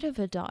that good of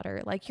a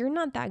daughter. Like, you're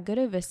not that good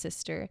of a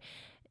sister.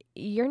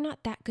 You're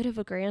not that good of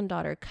a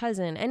granddaughter,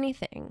 cousin,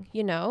 anything,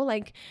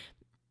 like,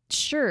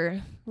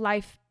 sure,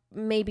 life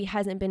maybe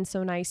hasn't been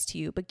so nice to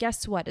you, but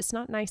guess what? It's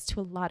not nice to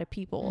a lot of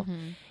people.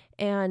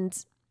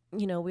 And,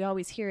 we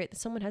always hear it, that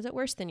someone has it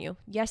worse than you.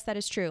 Yes, that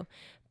is true.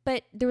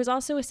 But there was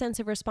also a sense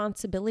of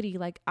responsibility.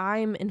 Like,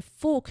 I'm in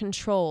full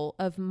control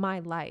of my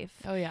life.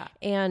 Oh yeah.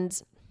 And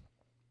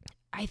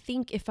I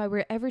think if I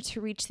were ever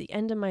to reach the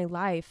end of my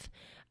life,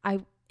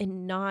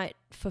 and not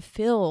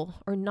fulfill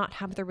or not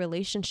have the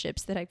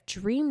relationships that I've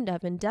dreamed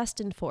of and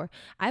destined for,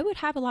 I would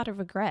have a lot of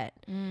regret,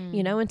 and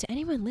to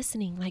anyone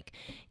listening, like,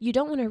 you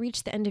don't want to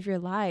reach the end of your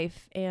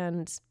life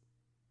and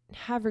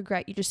have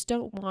regret. You just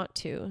don't want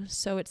to.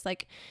 So it's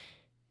like,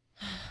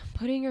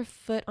 putting your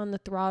foot on the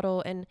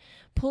throttle and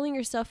pulling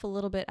yourself a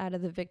little bit out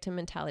of the victim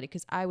mentality,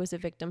 because I was a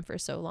victim for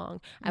so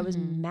long. I was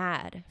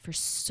mad for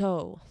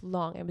so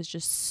long. I was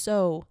just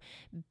so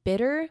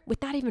bitter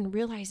without even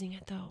realizing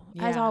it, though.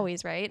 As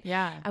always, right?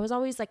 Yeah. I was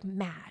always like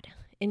mad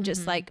and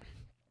just like,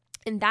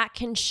 and that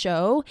can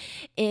show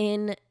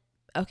in,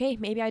 okay,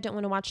 maybe I don't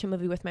want to watch a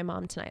movie with my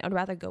mom tonight. I'd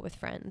rather go with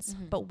friends.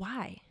 But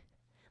why?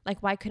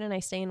 Like, why couldn't I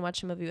stay and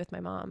watch a movie with my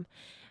mom?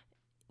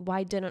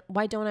 Why don't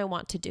I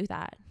want to do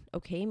that?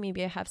 Okay,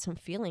 maybe I have some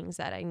feelings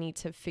that I need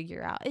to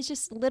figure out. It's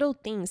just little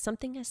things,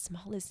 something as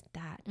small as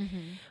that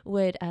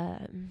would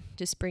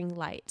just bring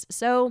light.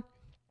 So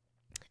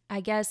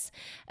I guess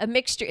a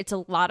mixture. It's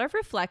a lot of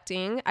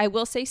reflecting. I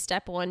will say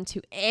step 1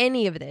 to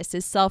any of this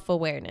is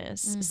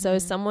self-awareness. So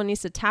someone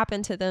needs to tap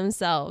into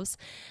themselves.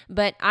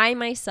 But I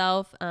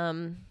myself,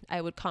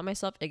 I would call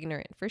myself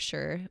ignorant for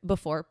sure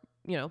before,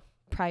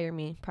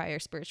 prior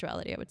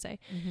spirituality, I would say.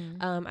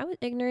 I was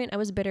ignorant. I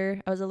was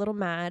bitter. I was a little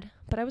mad,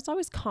 but I was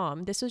always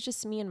calm. This was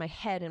just me in my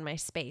head and my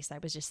space. I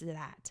was just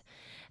that.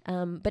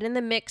 But in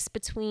the mix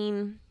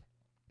between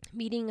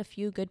meeting a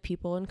few good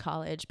people in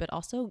college, but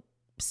also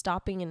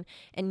stopping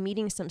and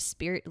meeting some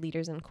spirit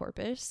leaders in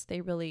Corpus,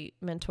 they really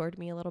mentored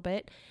me a little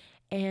bit.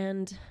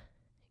 And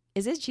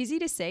is it cheesy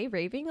to say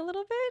raving a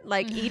little bit?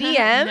 Like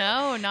EDM?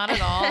 No, not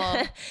at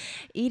all.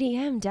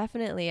 EDM,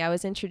 definitely. I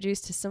was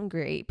introduced to some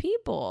great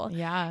people.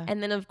 Yeah.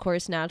 And then, of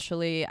course,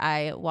 naturally,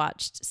 I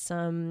watched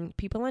some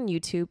people on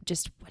YouTube,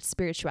 just what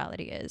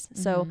spirituality is.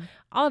 So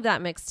all of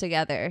that mixed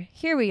together,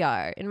 here we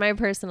are in my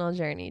personal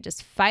journey,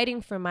 just fighting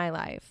for my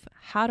life.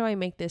 How do I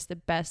make this the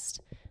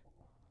best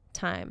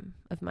time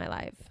of my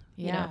life?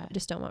 Yeah.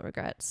 Just don't want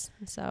regrets.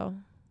 So...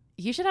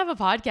 You should have a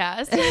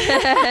podcast.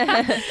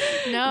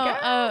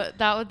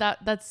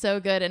 That's so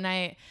good. And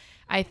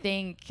I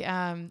think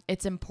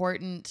it's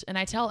important. And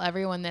I tell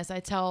everyone this. I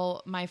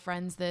tell my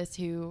friends this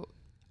who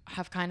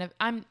have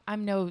I'm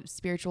no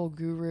spiritual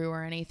guru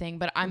or anything,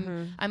 but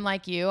I'm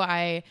like you.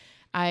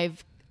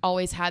 I've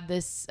always had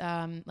this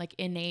like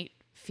innate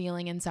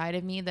feeling inside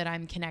of me that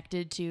I'm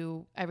connected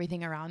to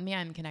everything around me.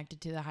 I'm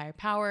connected to the higher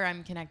power.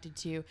 I'm connected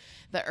to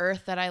the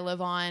earth that I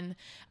live on.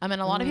 And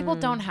a lot of people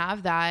don't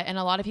have that. And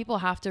a lot of people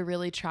have to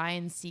really try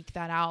and seek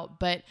that out.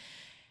 But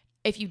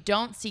if you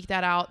don't seek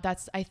that out,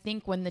 that's, I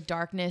think, when the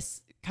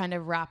darkness kind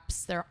of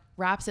wraps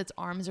its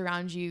arms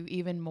around you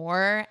even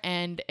more,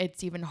 and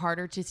it's even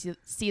harder to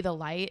see the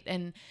light.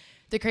 And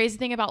the crazy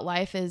thing about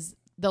life is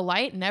the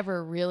light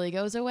never really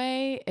goes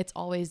away. It's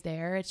always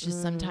there. It's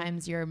just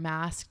sometimes you're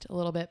masked a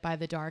little bit by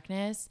the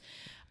darkness.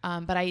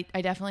 But I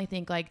definitely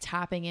think like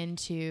tapping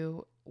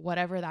into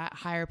whatever that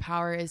higher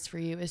power is for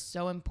you is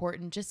so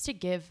important, just to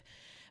give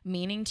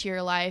meaning to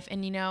your life.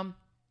 And,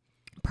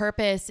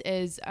 purpose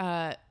is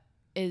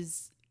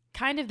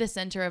kind of the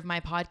center of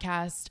my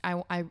podcast.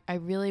 I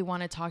really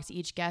want to talk to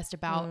each guest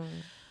about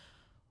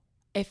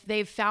if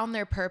they've found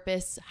their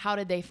purpose, how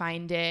did they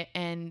find it?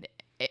 And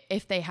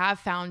if they have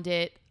found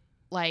it,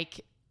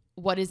 like,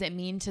 what does it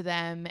mean to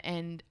them?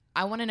 And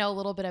I want to know a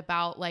little bit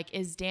about, like,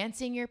 is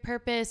dancing your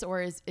purpose,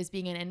 or is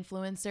being an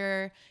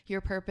influencer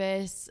your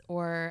purpose?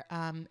 Or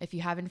if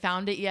you haven't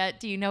found it yet,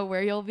 do you know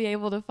where you'll be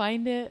able to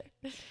find it?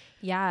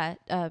 Yeah.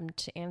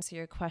 To answer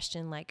your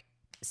question, like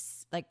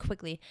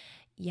quickly.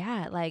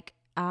 Yeah. Like,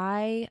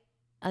 I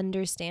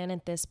understand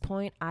at this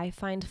point, I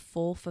find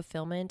full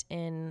fulfillment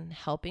in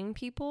helping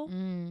people,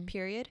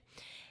 period.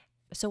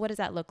 So what does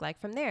that look like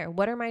from there?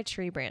 What are my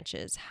tree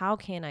branches? How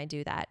can I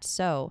do that?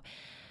 So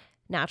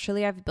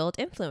naturally, I've built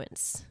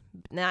influence.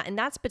 And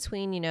that's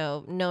between,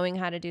 knowing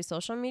how to do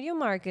social media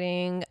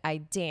marketing. I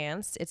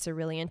dance. It's a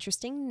really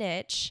interesting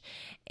niche.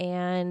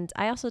 And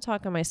I also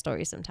talk on my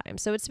stories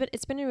sometimes. So it's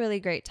been a really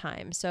great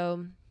time.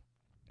 So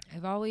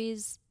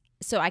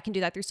I can do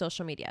that through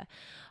social media.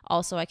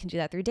 Also, I can do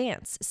that through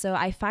dance. So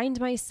I find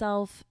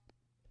myself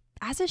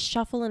as a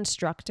shuffle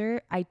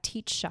instructor. I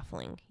teach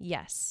shuffling.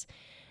 Yes.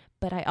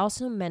 But I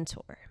also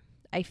mentor.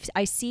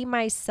 I see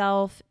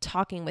myself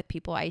talking with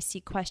people. I see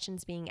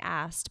questions being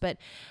asked, but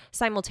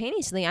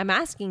simultaneously I'm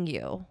asking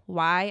you,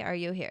 why are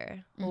you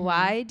here?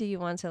 Why do you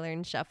want to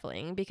learn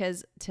shuffling?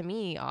 Because to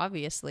me,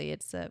 obviously,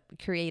 it's a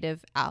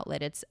creative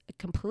outlet. It's a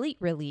complete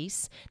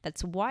release.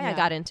 That's why I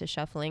got into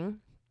shuffling.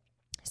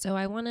 So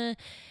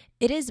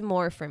it is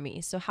more for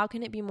me. So how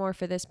can it be more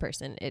for this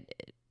person?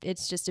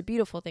 It's just a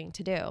beautiful thing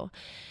to do.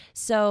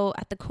 So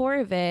at the core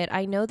of it,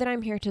 I know that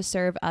I'm here to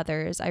serve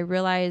others. I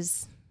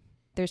realize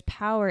there's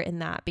power in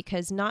that,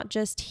 because not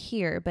just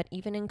here, but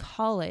even in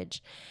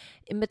college,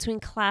 in between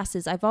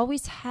classes, I've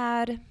always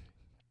had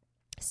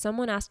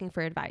someone asking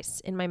for advice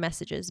in my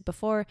messages.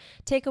 Before,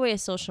 take away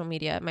social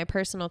media, my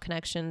personal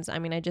connections. I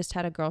mean, I just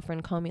had a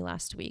girlfriend call me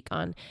last week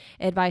on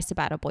advice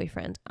about a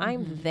boyfriend.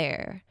 I'm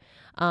there.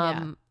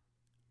 I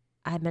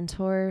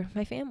mentor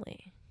my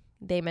family.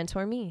 they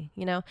mentor me.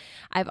 You know,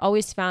 I've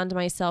always found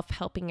myself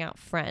helping out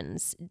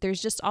friends.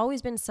 There's just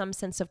always been some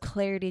sense of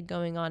clarity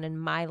going on in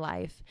my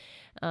life.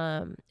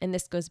 And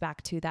this goes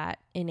back to that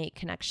innate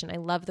connection. I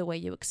love the way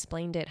you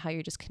explained it, how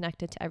you're just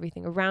connected to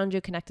everything around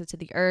you, connected to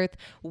the earth.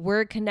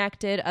 We're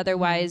connected.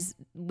 Otherwise,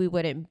 we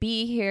wouldn't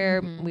be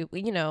here. We,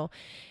 you know,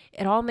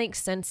 it all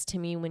makes sense to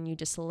me when you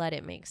just let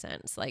it make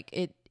sense. Like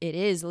it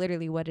is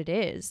literally what it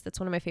is. That's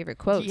one of my favorite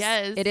quotes.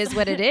 Yes. It is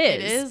what it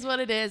is. It is what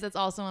it is. That's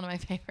also one of my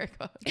favorite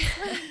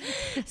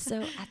quotes.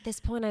 So at this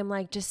point, I'm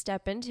like, just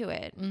step into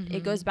it.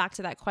 It goes back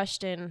to that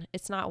question.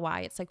 It's not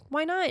why. It's like,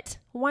 why not?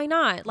 Why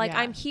not? Like,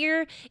 I'm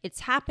here.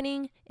 It's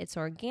happening. It's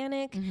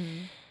organic.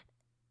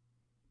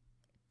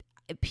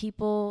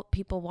 People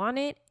want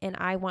it, and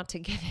I want to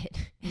give it.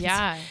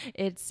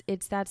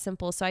 It's that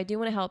simple. So I do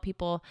want to help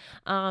people.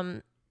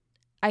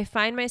 I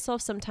find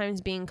myself sometimes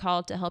being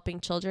called to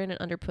helping children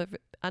and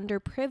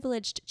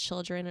underprivileged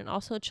children, and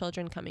also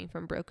children coming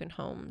from broken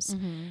homes.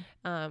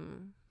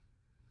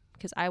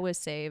 Because I was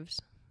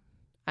saved.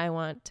 I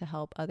want to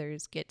help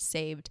others get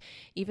saved,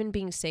 even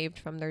being saved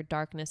from their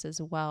darkness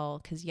as well.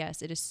 Because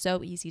yes, it is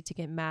so easy to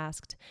get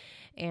masked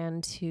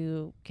and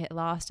to get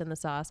lost in the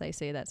sauce. I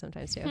say that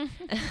sometimes too.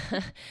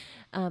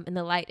 And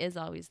the light is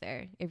always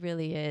there. It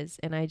really is.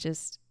 And I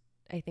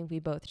think we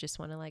both just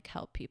want to like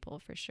help people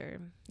for sure.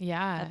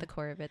 Yeah. At the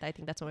core of it. I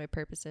think that's what my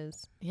purpose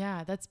is.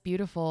 Yeah, that's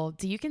beautiful.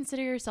 Do you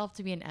consider yourself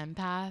to be an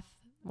empath?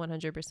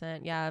 100%.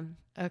 Yeah.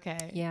 Okay.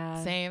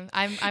 Yeah. Same.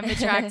 I'm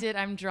attracted.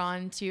 I'm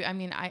drawn to, I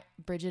mean,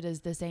 Bridget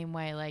is the same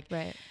way. Like,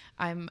 right.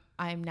 I'm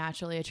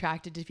naturally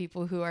attracted to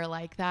people who are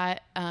like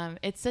that.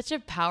 It's such a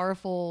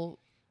powerful,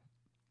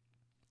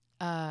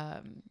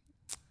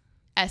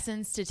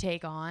 essence to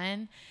take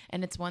on.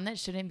 And it's one that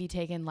shouldn't be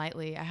taken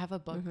lightly. I have a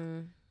book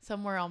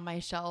somewhere on my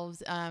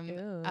shelves.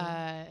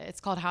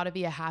 It's called How to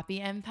Be a Happy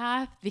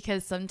Empath,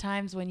 because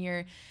sometimes when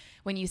you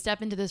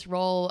step into this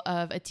role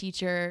of a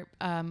teacher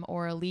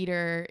or a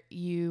leader,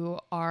 you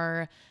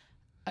are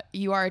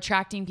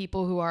attracting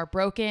people who are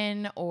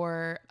broken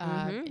or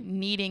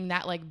needing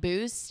that like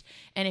boost.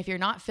 And if you're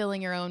not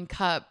filling your own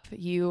cup,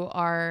 you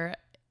are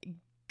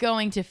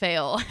going to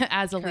fail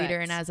as a leader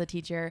and as a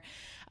teacher.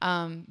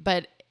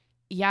 But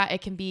yeah,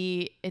 it can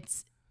be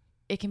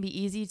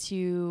easy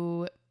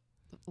to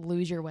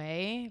lose your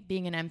way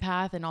being an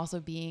empath and also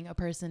being a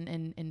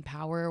person in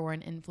power or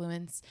an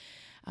influence.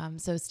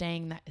 So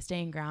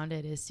staying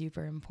grounded is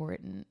super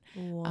important.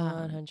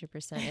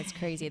 100%. It's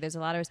crazy. There's a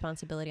lot of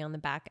responsibility on the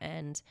back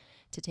end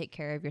to take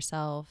care of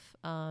yourself.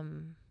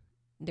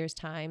 There's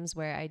times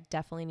where I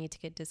definitely need to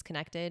get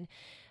disconnected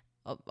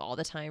all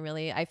the time,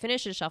 really. I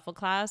finish a shuffle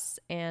class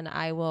and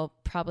I will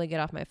probably get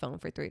off my phone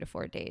for 3 to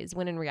 4 days,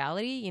 when in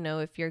reality, you know,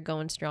 if you're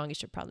going strong, you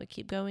should probably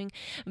keep going.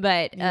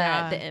 But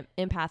the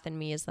empath in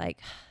me is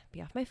like,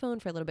 be off my phone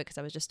for a little bit, because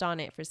I was just on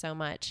it for so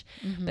much.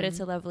 But it's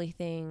a lovely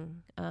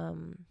thing.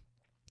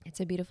 It's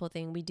a beautiful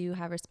thing. We do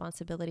have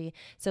responsibility.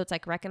 So it's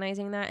like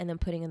recognizing that and then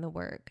putting in the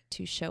work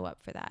to show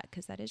up for that,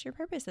 because that is your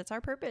purpose. That's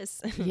our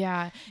purpose.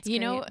 Yeah. You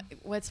know,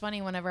 what's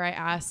funny, whenever I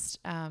asked,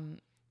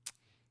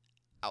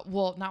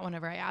 not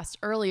whenever I asked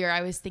earlier,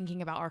 I was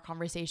thinking about our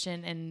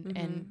conversation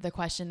and the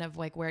question of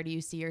like, where do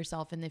you see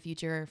yourself in the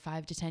future,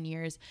 5 to 10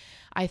 years?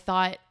 I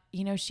thought,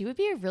 you know, she would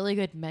be a really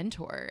good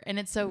mentor. And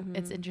it's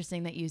it's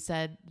interesting that you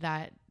said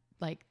that,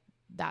 like,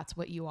 that's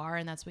what you are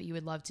and that's what you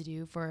would love to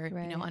do for,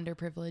 you know,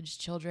 underprivileged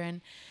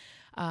children.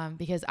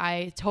 Because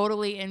I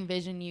totally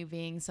envision you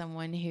being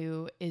someone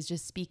who is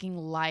just speaking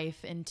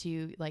life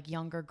into like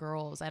younger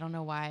girls. I don't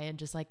know why. I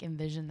just like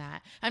envision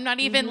that. I'm not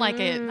even like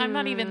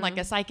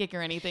a psychic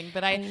or anything,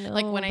 but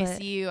I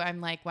see you, I'm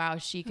like, wow,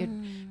 she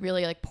could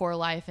really like pour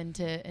life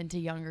into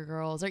younger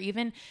girls, or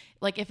even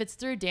like if it's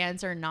through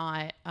dance or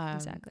not.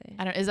 Exactly.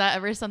 Is that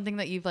ever something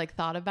that you've like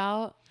thought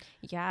about?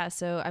 Yeah.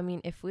 So, I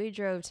mean, if we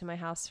drove to my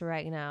house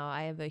right now,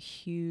 I have a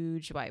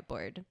huge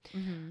whiteboard.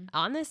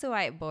 On this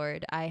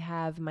whiteboard, I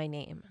have my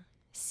name,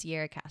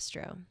 Sierra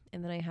Castro.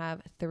 And then I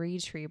have 3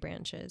 tree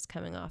branches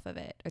coming off of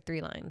it, or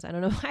 3 lines. I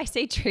don't know why I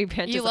say tree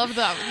branches. You love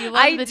them. You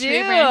love the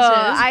tree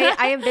branches.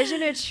 I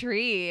envision a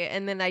tree,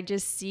 and then I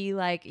just see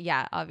like,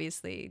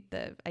 obviously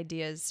the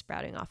ideas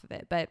sprouting off of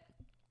it. But,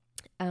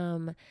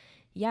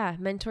 yeah,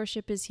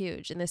 mentorship is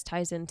huge. And this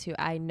ties into,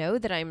 I know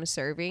that I'm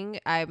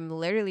serving. I'm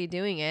literally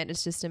doing it.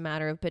 It's just a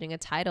matter of putting a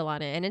title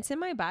on it. And it's in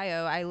my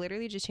bio. I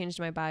literally just changed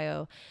my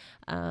bio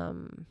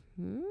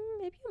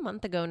maybe a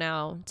month ago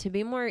now, to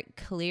be more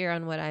clear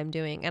on what I'm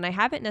doing. And I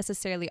haven't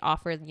necessarily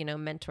offered, you know,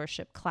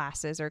 mentorship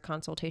classes or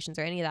consultations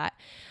or any of that,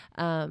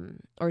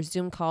 or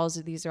Zoom calls.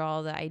 These are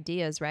all the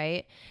ideas,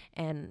 right?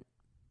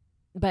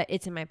 But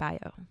it's in my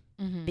bio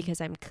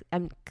because why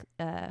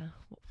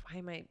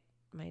am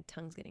my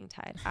tongue's getting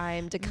tied.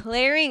 I'm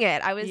declaring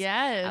it. I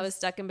was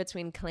stuck in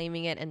between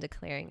claiming it and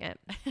declaring it.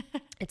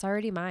 It's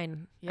already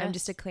mine. Yes. I'm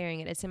just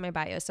declaring it. It's in my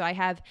bio. So I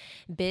have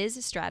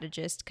biz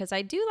strategist, because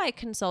I do like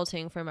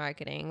consulting for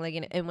marketing.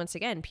 Like, and once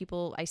again,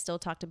 I still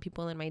talk to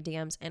people in my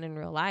DMs and in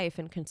real life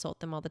and consult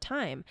them all the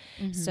time.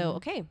 So,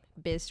 okay,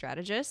 biz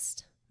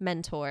strategist,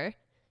 mentor,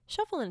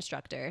 shuffle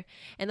instructor.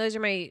 And those are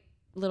my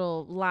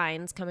little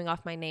lines coming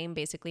off my name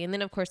basically. And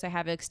then of course I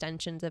have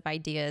extensions of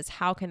ideas.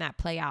 How can that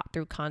play out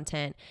through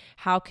content?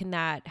 How can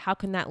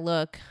that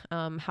look?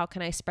 How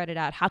can I spread it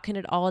out? How can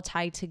it all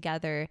tie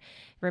together,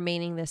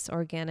 remaining this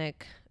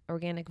organic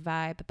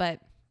vibe? But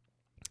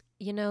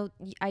you know,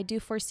 I do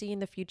foresee in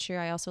the future,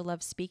 I also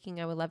love speaking.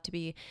 I would love to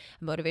be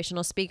a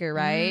motivational speaker,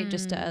 right?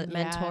 Just a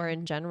mentor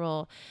in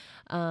general.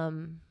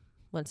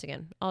 Once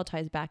again, all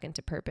ties back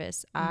into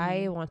purpose.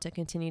 I want to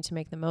continue to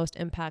make the most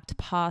impact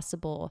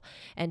possible,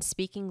 and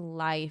speaking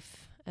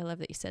life. I love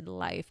that you said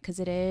life, because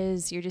it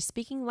is. You're just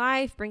speaking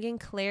life, bringing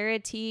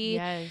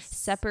clarity,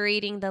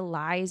 separating the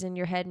lies in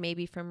your head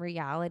maybe from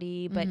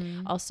reality, but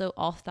also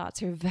all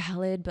thoughts are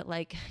valid, but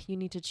like you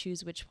need to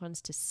choose which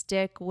ones to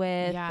stick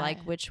with,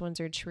 like which ones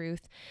are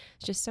truth.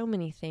 It's just so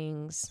many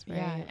things. Right?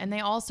 Yeah. And they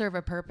all serve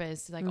a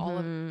purpose. Like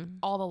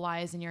all the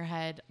lies in your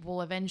head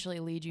will eventually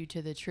lead you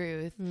to the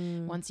truth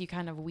once you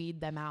kind of weed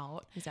them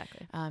out.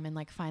 Exactly. And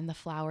like find the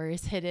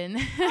flowers hidden.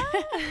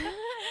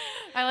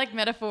 I like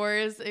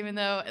metaphors, even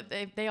though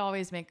they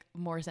always make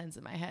more sense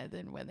in my head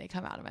than when they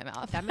come out of my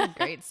mouth. That made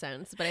great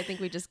sense, but I think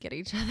we just get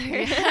each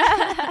other.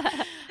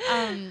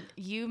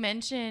 You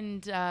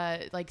mentioned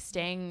like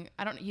staying,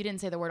 you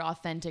didn't say the word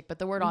authentic, but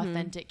the word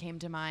authentic came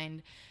to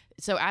mind.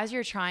 So as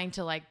you're trying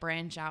to like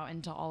branch out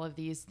into all of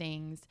these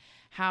things,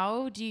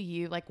 how do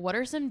you what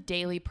are some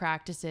daily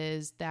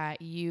practices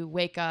that you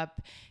wake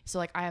up? So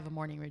like I have a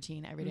morning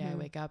routine every day. I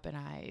wake up and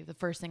the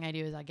first thing I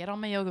do is I get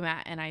on my yoga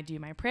mat and I do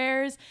my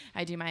prayers.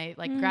 I do my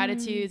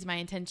gratitudes, my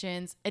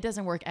intentions. It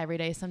doesn't work every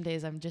day. Some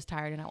days I'm just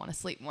tired and I want to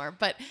sleep more,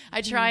 but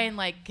I try and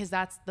cause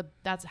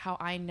that's how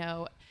I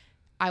know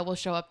I will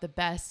show up the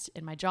best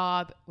in my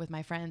job, with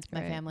my friends,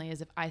 my family, is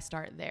if I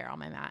start there on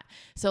my mat.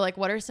 So like,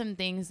 what are some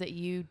things that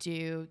you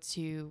do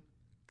to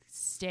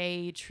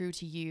stay true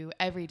to you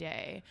every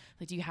day?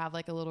 Like, do you have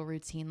like a little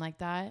routine like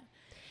that?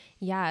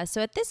 Yeah. So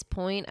at this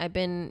point, I've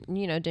been,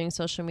 doing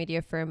social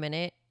media for a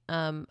minute.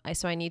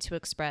 So I need to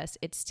express,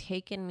 it's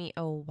taken me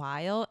a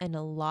while and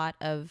a lot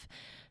of,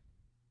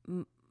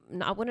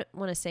 I wouldn't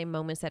want to say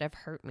moments that have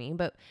hurt me,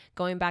 but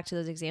going back to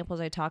those examples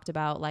I talked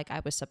about, like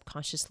I was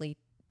subconsciously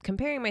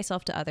comparing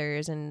myself to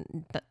others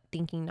and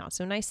thinking not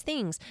so nice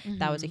things.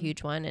 That was a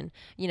huge one. And,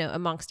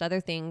 amongst other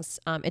things,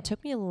 it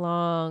took me a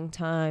long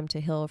time to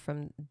heal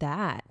from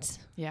that.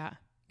 Yeah.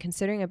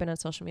 Considering I've been on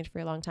social media for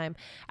a long time,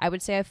 I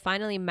would say I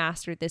finally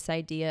mastered this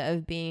idea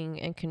of being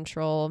in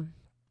control,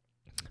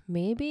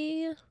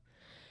 maybe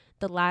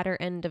the latter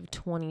end of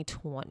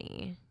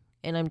 2020.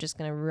 And I'm just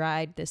going to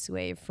ride this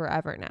wave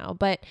forever now.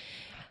 But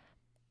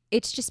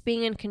it's just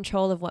being in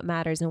control of what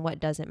matters and what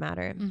doesn't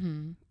matter.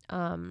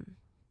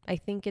 I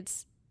think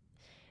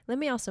let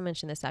me also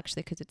mention this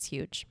actually, because it's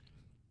huge.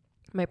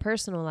 My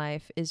personal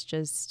life is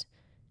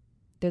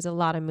there's a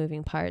lot of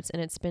moving parts,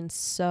 and it's been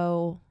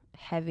so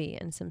heavy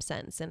in some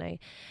sense, and I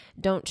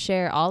don't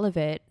share all of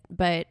it,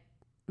 but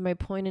my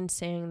point in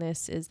saying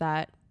this is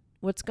that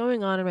what's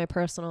going on in my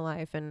personal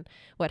life and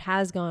what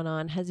has gone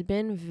on has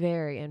been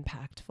very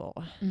impactful,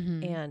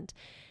 and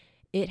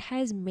it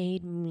has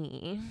made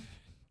me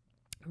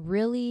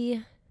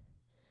really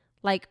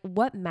like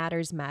what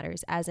matters,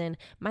 as in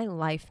my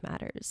life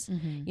matters,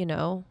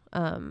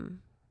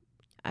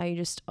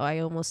 I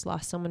almost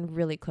lost someone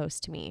really close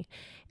to me.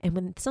 And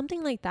when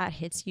something like that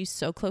hits you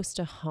so close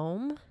to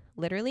home,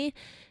 literally,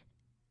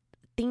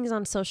 things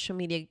on social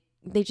media,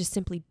 they just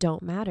simply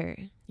don't matter.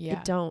 Yeah.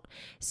 It don't.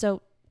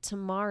 So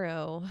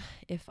tomorrow,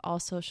 if all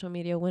social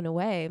media went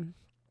away,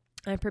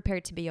 I'm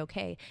prepared to be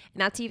okay.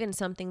 And that's even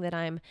something that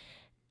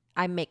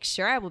I make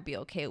sure I will be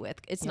okay with.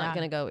 It's not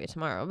going to go away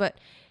tomorrow, but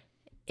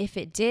if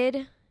it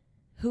did,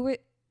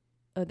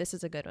 this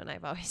is a good one.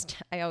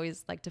 I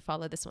always like to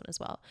follow this one as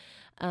well.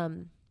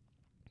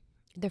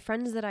 The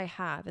friends that I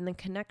have and the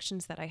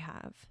connections that I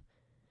have,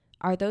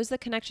 are those the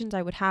connections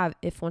I would have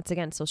if, once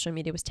again, social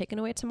media was taken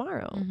away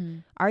tomorrow?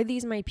 Are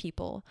these my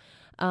people?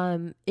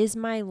 Is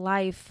my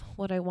life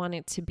what I want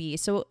it to be?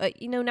 So,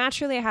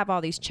 naturally I have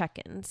all these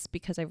check-ins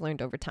because I've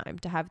learned over time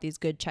to have these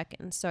good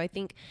check-ins. So I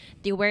think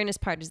the awareness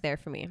part is there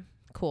for me.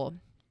 Cool.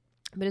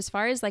 But as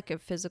far as like a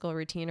physical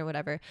routine or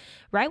whatever,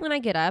 right when I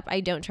get up, I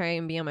don't try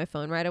and be on my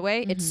phone right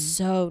away. It's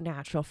so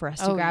natural for us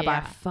to grab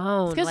our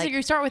phone. It's because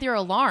you start with your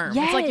alarm.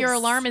 Yes. It's like your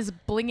alarm is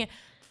blinging.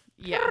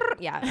 Yeah.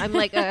 Yeah. I'm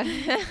like,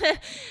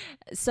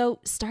 so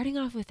starting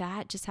off with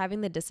that, just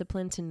having the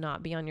discipline to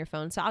not be on your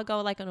phone. So I'll go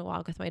like on a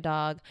walk with my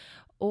dog,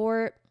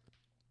 or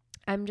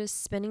I'm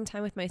just spending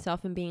time with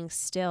myself and being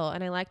still.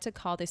 And I like to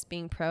call this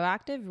being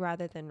proactive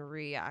rather than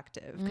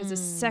reactive. Because the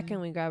second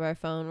we grab our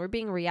phone, we're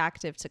being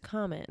reactive to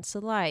comments, to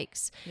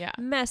likes,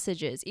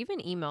 messages,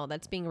 even email.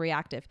 That's being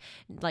reactive.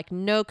 Like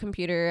no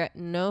computer,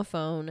 no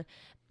phone,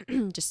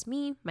 just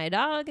me, my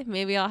dog.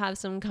 Maybe I'll have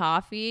some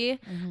coffee.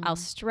 I'll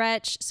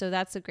stretch. So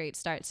that's a great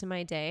start to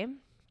my day.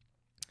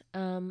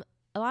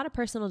 A lot of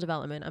personal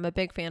development. I'm a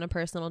big fan of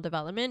personal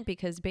development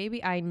because,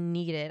 baby, I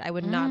need it. I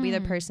would not be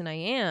the person I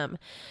am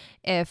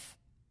if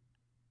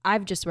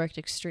I've just worked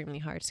extremely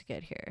hard to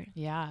get here.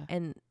 Yeah.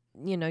 And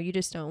you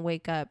just don't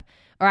wake up,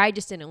 or I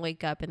just didn't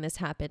wake up and this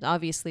happened.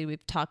 Obviously,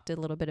 we've talked a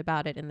little bit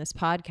about it in this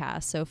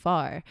podcast so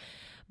far,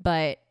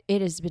 but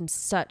it has been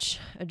such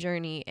a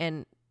journey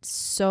and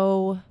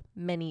so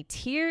many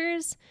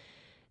tears,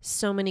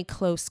 so many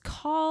close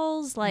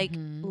calls. Like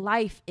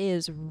life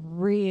is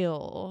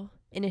real,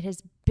 and it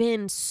has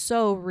been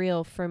so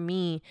real for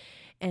me,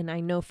 and I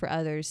know for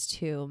others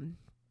too.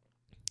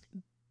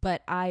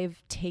 But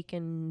I've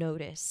taken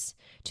notice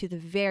to the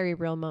very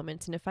real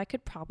moments. And if I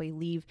could probably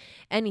leave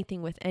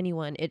anything with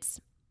anyone,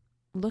 it's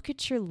look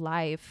at your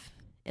life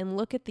and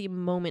look at the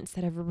moments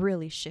that have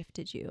really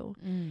shifted you.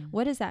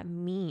 What does that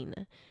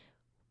mean?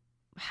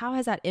 How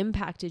has that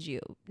impacted you?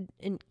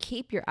 And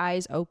keep your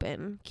eyes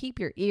open, keep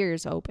your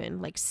ears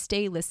open, like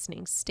stay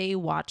listening, stay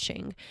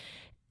watching.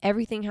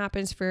 Everything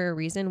happens for a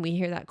reason. We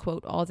hear that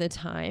quote all the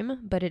time,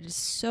 but it is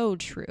so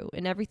true.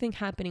 And everything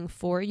happening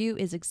for you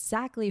is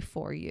exactly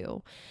for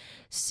you.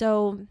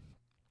 So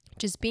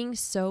just being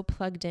so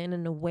plugged in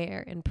and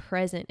aware and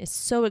present is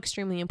so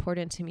extremely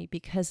important to me,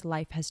 because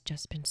life has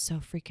just been so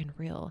freaking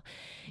real,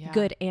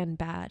 good and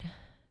bad,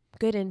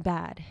 good and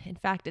bad. In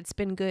fact, it's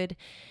been good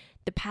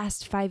the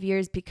past 5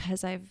 years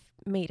because I've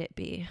made it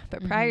be.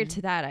 But prior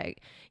to that,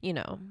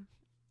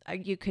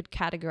 you could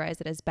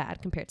categorize it as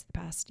bad compared to the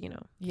past,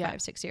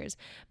 5-6 years.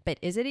 But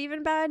is it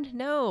even bad?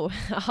 No,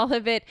 all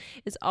of it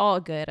is all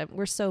good.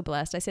 We're so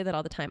blessed. I say that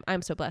all the time.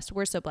 I'm so blessed.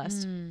 We're so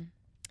blessed.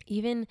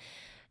 Even,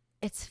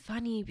 it's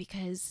funny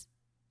because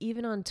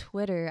even on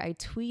Twitter, I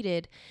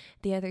tweeted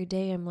the other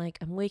day, I'm like,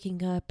 I'm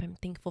waking up. I'm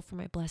thankful for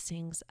my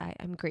blessings.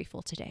 I'm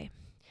grateful today.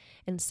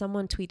 And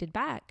someone tweeted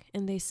back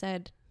and they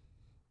said,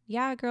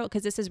 yeah, girl,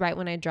 because this is right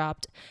when I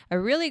dropped a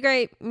really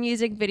great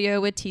music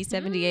video with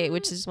T78,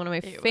 which is one of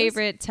my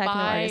favorite techno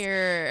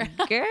artists.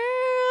 Girl,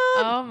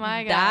 oh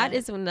my God. That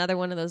is another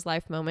one of those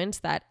life moments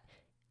that,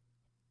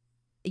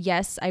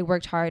 yes, I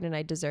worked hard and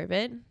I deserve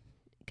it,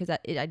 because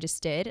I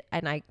just did.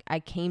 And I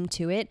came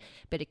to it,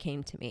 but it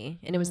came to me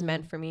and it was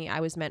meant for me. I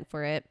was meant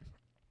for it.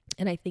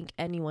 And I think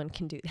anyone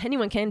can do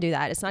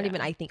that. It's not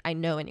even, I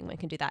know anyone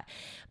can do that.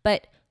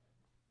 But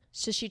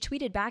so she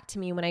tweeted back to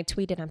me when I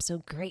tweeted, I'm so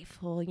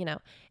grateful,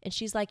 and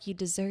she's like, you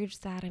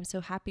deserved that. I'm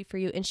so happy for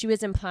you. And she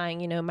was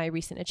implying, my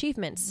recent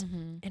achievements.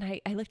 And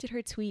I looked at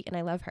her tweet and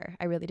I love her.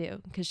 I really do,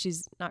 because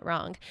she's not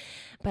wrong.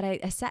 But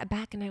I sat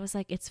back and I was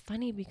like, it's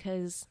funny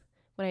because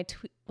when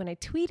I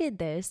tweeted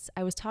this,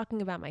 I was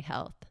talking about my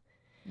health.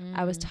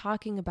 I was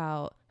talking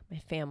about my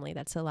family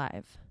that's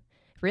alive.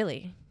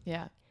 Really.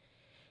 Yeah.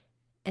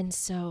 And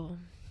so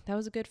that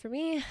was good for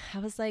me. I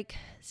was like,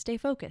 stay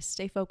focused,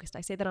 stay focused.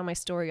 I say that on my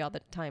story all the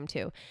time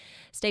too.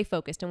 Stay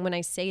focused. And when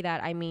I say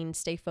that, I mean,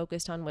 stay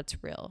focused on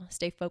what's real.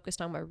 Stay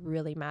focused on what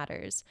really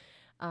matters.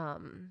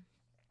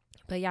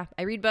 But yeah,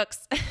 I read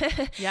books.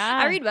 Yeah.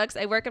 I read books.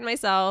 I work on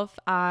myself.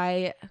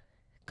 I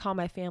call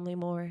my family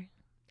more.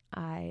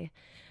 I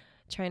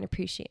try and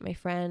appreciate my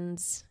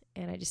friends.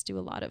 And I just do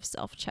a lot of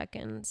self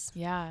check-ins.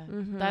 Yeah,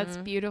 that's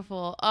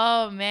beautiful.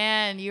 Oh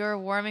man, you are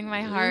warming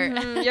my heart.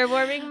 You're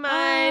warming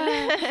mine.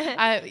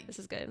 This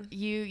is good.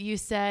 You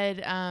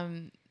said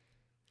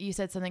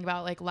something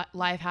about like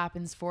life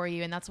happens for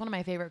you, and that's one of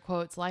my favorite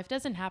quotes. Life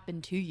doesn't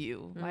happen to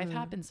you. Life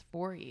happens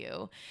for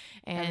you,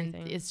 and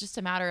it's just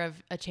a matter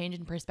of a change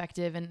in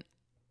perspective. And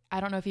I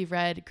don't know if you've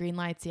read Green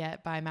Lights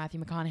yet by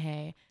Matthew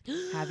McConaughey.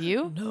 Have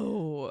you?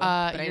 No.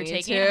 You're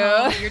taking it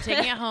home. You're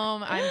taking it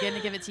home. I'm going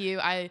to give it to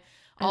you. I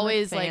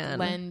always like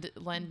lend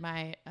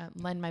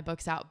my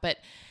books out, but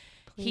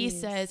he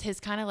says his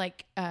kind of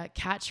like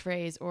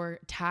catchphrase or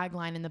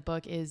tagline in the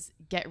book is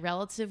get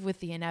relative with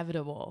the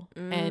inevitable.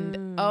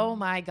 And oh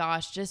my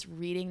gosh, just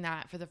reading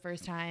that for the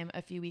first time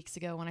a few weeks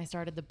ago when I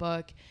started the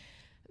book,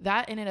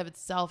 that in and of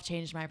itself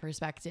changed my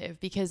perspective,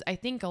 because I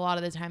think a lot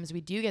of the times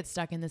we do get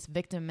stuck in this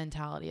victim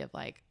mentality of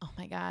like, oh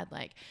my God,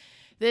 like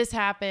this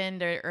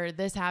happened or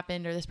this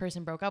happened or this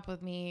person broke up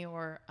with me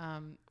or,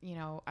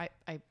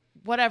 I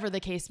whatever the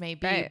case may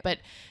be, right.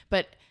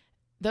 but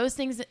those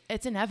things,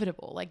 it's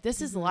inevitable. Like this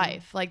is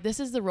life. Like this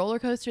is the roller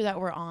coaster that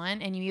we're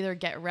on, and you either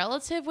get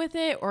relative with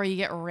it or you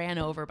get ran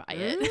over by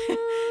it.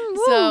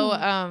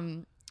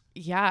 So,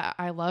 yeah,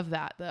 I love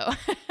that though.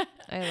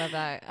 I love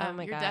that. Oh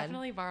my God. You're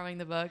definitely borrowing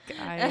the book.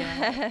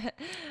 I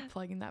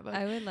plugging that book.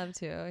 I would love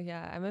to.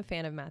 Yeah. I'm a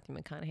fan of Matthew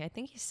McConaughey. I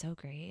think he's so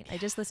great. I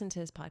just listened to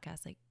his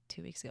podcast like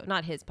 2 weeks ago.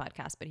 Not his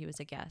podcast, but he was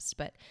a guest.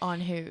 But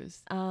on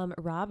whose?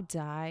 Rob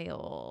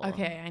Dial.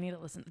 Okay, I need to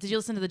listen. Did you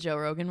listen to the Joe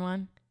Rogan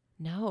one?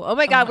 No. Oh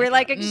my God. We're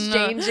like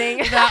exchanging.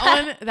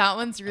 No. That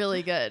one's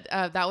really good.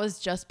 That was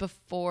just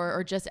before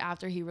or just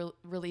after he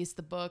released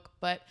the book.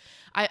 But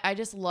I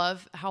just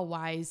love how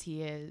wise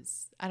he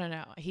is. I don't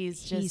know.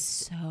 He's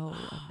so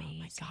amazing.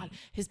 My God.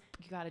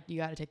 You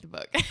gotta take the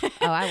book. Oh,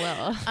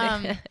 I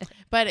will.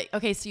 But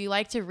okay. So you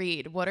like to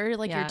read. What are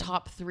like your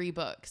top 3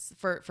 books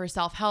for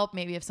self-help?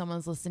 Maybe if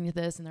someone's listening to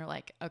this and they're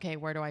like, okay,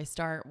 where do I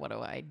start? What do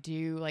I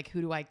do? Like,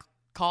 who do I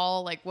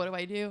call? Like, what do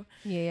I do?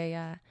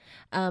 Yeah.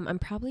 I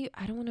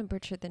don't want to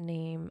butcher the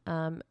name.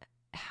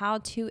 How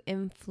to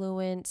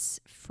Influence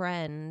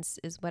Friends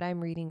is what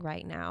I'm reading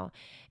right now.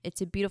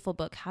 It's a beautiful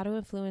book. How to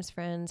Influence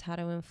Friends, How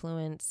to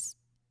Influence.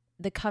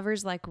 The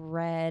cover's like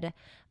red.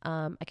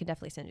 I can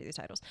definitely send you the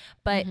titles.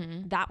 But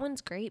that one's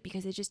great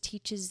because it just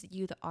teaches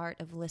you the art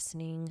of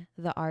listening,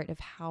 the art of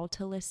how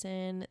to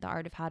listen, the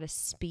art of how to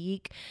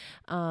speak.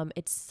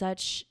 It's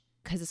such,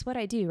 because it's what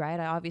I do, right?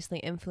 I obviously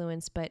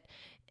influence, but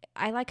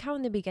I like how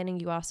in the beginning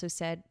you also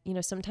said, you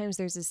know, sometimes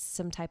there's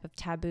some type of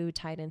taboo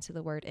tied into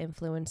the word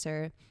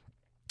influencer.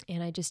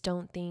 And I just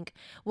don't think,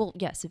 well,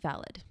 yes,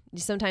 valid.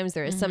 Sometimes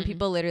there is. Some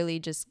people literally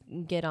just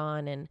get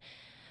on and,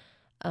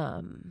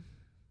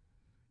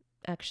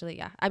 actually,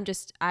 yeah,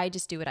 I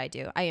just do what I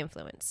do. I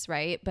influence,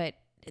 right? But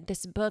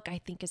this book,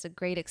 I think, is a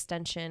great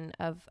extension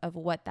of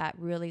what that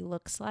really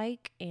looks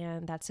like.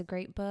 And that's a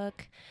great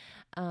book.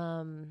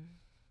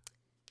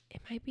 It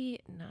might be,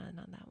 no,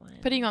 not that one.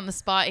 Putting you on the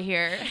spot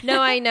here.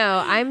 No, I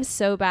know. I'm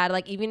so bad.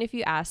 Like, even if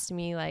you asked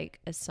me like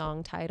a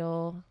song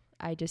title,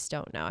 I just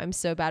don't know. I'm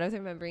so bad with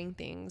remembering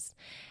things.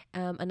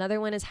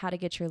 Another one is How to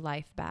Get Your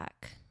Life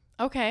Back.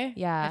 Okay.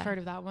 Yeah. I've heard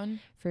of that one.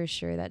 For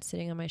sure. That's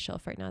sitting on my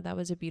shelf right now. That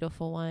was a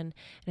beautiful one.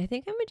 And I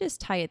think I'm going to just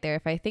tie it there.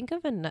 If I think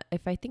of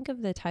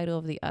the title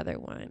of the other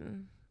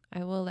one,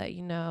 I will let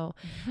you know.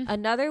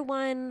 Another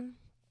one,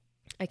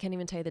 I can't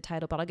even tell you the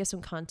title, but I'll get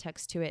some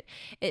context to it.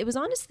 It was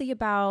honestly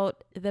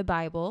about the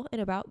Bible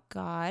and about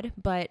God,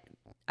 but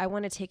I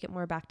want to take it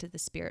more back to the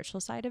spiritual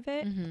side of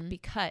it,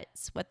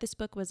 because what this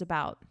book was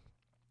about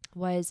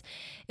was,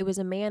 it was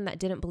a man that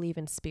didn't believe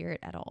in spirit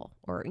at all,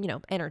 or, you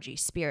know, energy,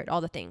 spirit, all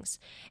the things.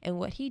 And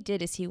what he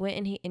did is he went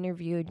and he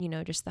interviewed, you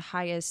know, just the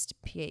highest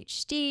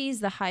PhDs,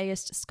 the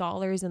highest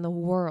scholars in the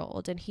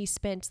world. And he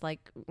spent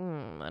like,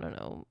 I don't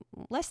know,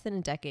 less than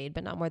a decade,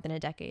 but not more than a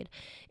decade,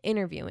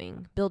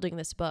 interviewing, building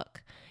this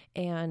book.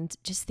 And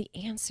just the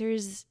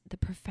answers, the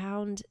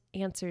profound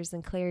answers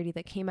and clarity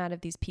that came out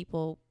of these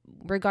people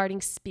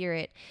regarding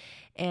spirit.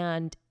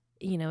 And,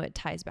 you know, it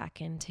ties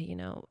back into, you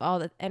know, all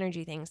the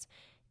energy things.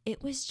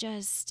 It was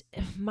just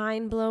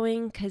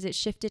mind-blowing because it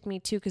shifted me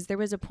too, because there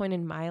was a point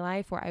in my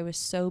life where I was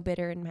so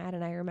bitter and mad.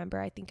 And I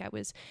remember, I think I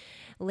was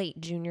late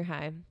junior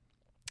high.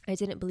 I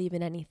didn't believe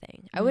in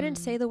anything. I wouldn't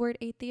say the word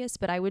atheist,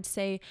 but I would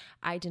say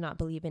I did not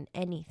believe in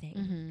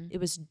anything. It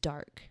was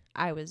dark.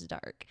 I was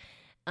dark.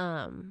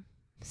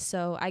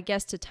 So I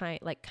guess to tie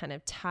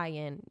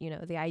in, you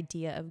know, the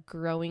idea of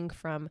growing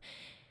from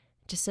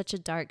just such a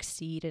dark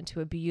seed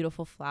into a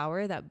beautiful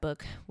flower, that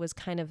book was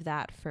kind of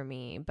that for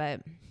me.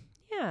 But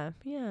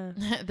yeah.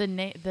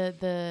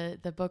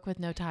 The book with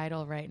no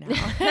title right now.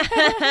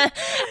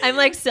 I'm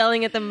like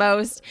selling it the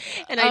most,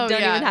 and I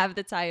don't even have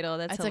the title.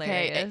 That's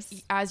hilarious.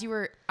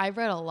 Okay. I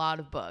read a lot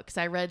of books.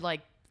 I read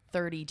like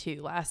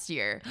 32 last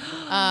year.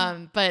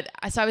 But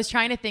so I was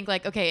trying to think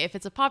like, okay, if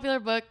it's a popular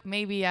book,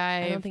 maybe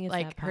I don't think it's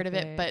like heard of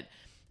it, but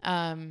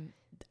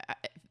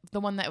the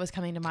one that was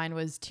coming to mind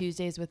was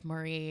Tuesdays with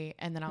Marie.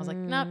 And then I was like,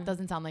 nope,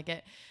 doesn't sound like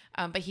it.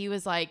 But he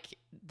was like,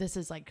 this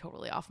is like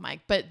totally off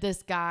mic, but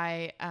this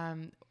guy,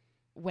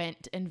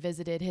 went and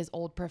visited his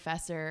old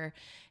professor,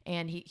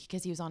 and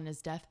because he was on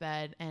his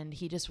deathbed, and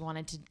he just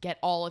wanted to get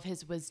all of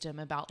his wisdom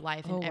about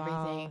life and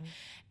everything. Wow.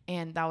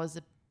 And that was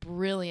a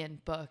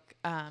brilliant book.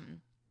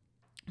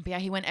 But yeah,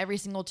 he went every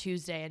single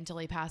Tuesday until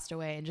he passed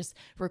away, and just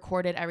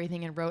recorded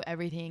everything and wrote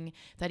everything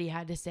that he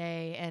had to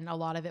say. And a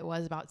lot of it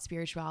was about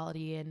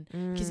spirituality. And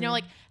because, you know,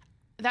 like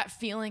that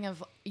feeling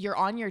of you're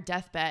on your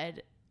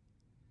deathbed,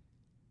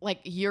 like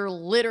you're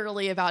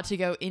literally about to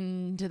go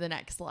into the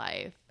next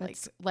life.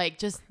 That's like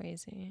just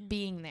crazy.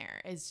 Being there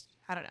is,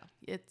 I don't know.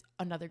 It's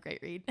another great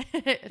read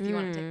if you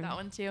want to take that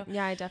one too.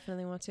 Yeah, I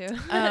definitely want to.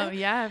 Oh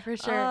yeah, for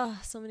sure. Oh,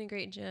 so many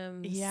great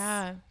gems.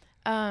 Yeah.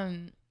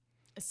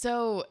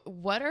 So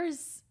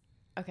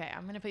okay,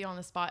 I'm going to put you on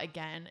the spot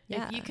again.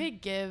 Yeah. If you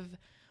could give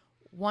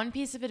one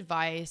piece of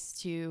advice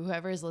to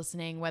whoever is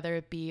listening, whether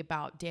it be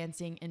about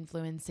dancing,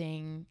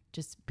 influencing,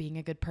 just being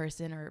a good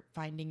person, or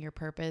finding your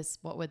purpose,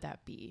 what would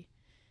that be?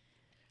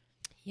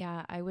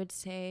 Yeah, I would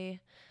say,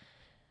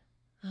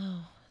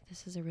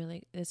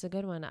 it's a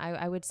good one.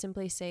 I would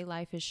simply say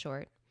life is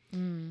short.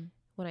 When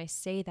I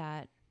say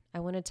that, I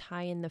want to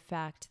tie in the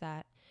fact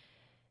that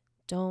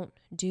don't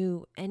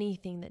do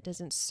anything that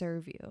doesn't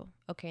serve you.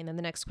 Okay. And then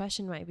the next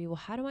question might be, well,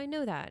 how do I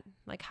know that?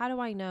 Like, how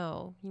do I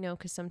know? You know,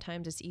 because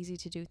sometimes it's easy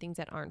to do things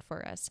that aren't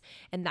for us.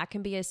 And that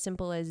can be as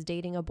simple as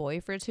dating a boy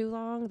for too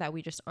long that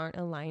we just aren't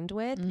aligned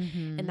with.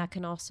 And that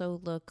can also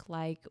look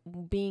like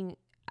being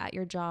at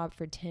your job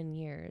for 10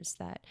 years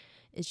that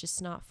is just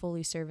not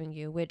fully serving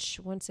you, which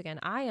once again,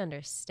 I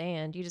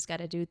understand. You just got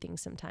to do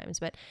things sometimes.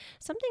 But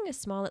something as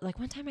small, like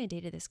one time I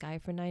dated this guy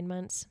for 9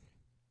 months.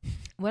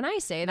 When I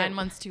say that 9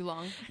 months too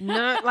long.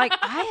 No, like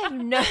I have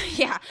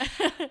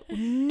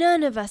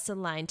none of us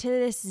aligned to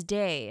this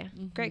day.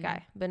 Great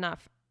guy, but not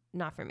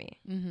for me.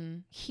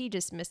 He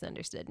just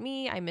misunderstood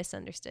me. I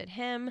misunderstood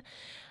him.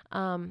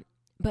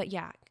 But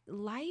yeah,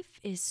 life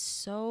is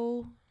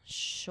so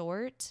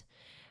short,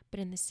 but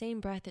in the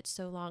same breath, it's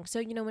so long. So,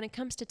 you know, when it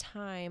comes to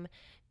time,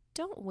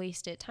 don't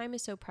waste it. Time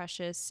is so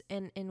precious.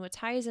 And what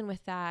ties in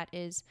with that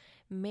is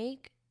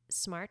make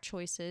smart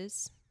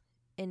choices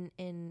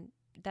and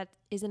that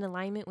is in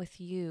alignment with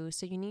you.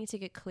 So you need to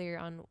get clear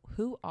on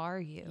who are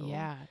you?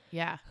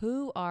 Yeah.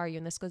 Who are you?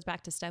 And this goes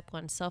back to step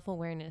 1,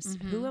 self-awareness.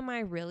 Who am I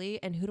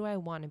really, and who do I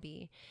want to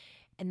be?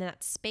 And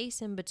that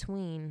space in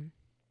between,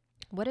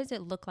 what does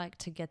it look like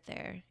to get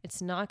there?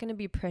 It's not going to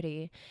be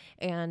pretty,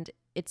 and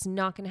it's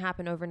not going to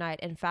happen overnight.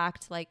 In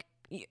fact, like,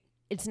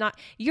 it's not,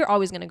 you're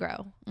always going to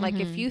grow. Like,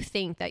 if you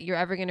think that you're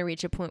ever going to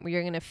reach a point where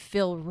you're going to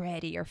feel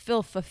ready or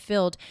feel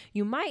fulfilled,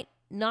 you might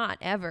not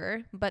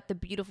ever. But the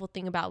beautiful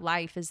thing about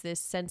life is this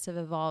sense of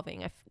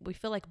evolving. We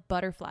feel like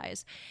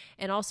butterflies.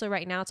 And also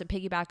right now, to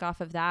piggyback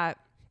off of that,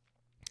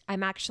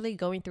 I'm actually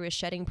going through a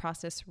shedding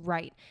process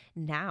right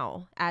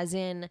now, as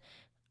in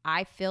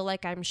I feel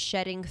like I'm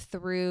shedding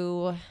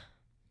through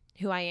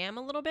who I am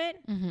a little bit.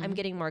 I'm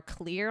getting more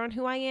clear on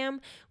who I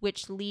am,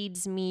 which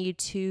led me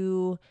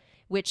to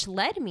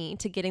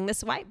getting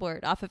this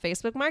whiteboard off of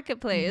Facebook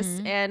Marketplace,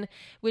 and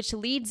which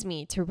leads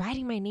me to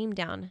writing my name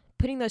down,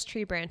 putting those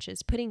tree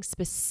branches, putting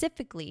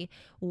specifically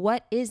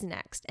what is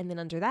next. And then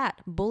under that,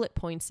 bullet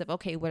points of,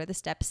 okay, what are the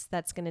steps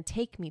that's going to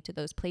take me to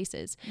those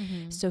places?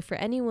 So for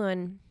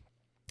anyone,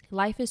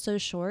 life is so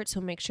short,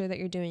 so make sure that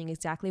you're doing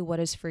exactly what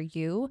is for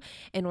you.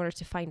 In order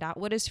to find out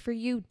what is for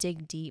you,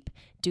 dig deep,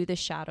 do the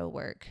shadow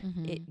work.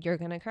 You're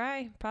going to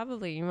cry.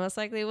 Probably. You most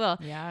likely will.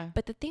 Yeah.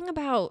 But the thing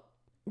about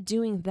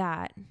doing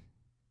that,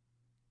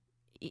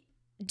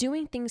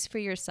 doing things for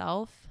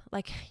yourself,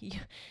 like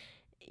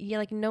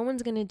like no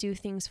one's going to do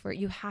things for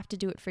you. You have to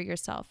do it for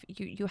yourself.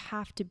 You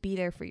have to be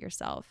there for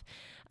yourself.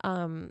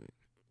 I'm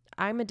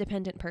a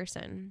dependent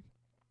person.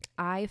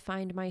 I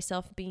find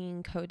myself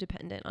being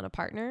codependent on a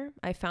partner.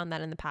 I found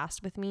that in the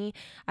past with me.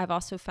 I've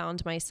also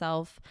found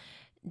myself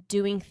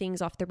doing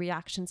things off the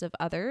reactions of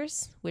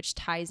others, which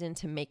ties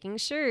into making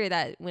sure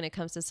that when it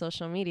comes to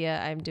social media,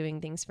 I'm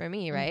doing things for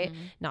me, right?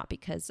 Not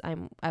because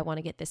I want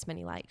to get this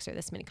many likes or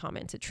this many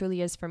comments. It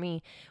truly is for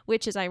me,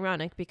 which is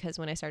ironic because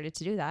when I started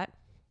to do that,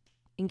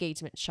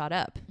 engagement shot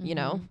up, you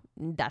know,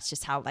 that's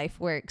just how life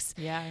works.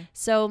 Yeah.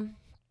 So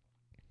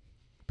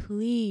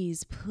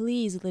please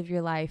live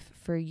your life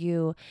for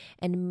you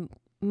and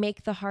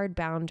make the hard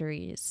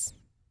boundaries.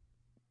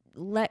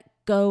 Let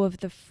go of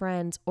the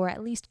friends, or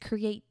at least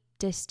create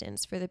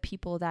distance for the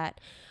people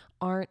that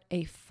aren't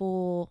a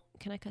full,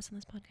 can I cuss on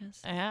this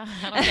podcast? Yeah,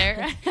 I don't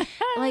care.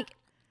 Like,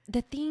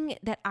 the thing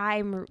that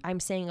I'm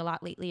saying a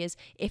lot lately is,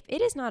 if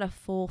it is not a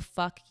full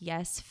fuck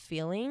yes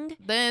feeling,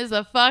 then it's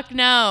a fuck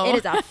no. It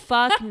is a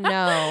fuck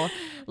no.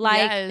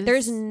 Like,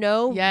 there's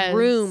no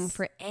room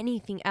for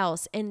anything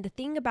else. And the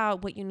thing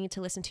about what you need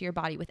to listen to your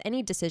body with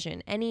any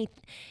decision,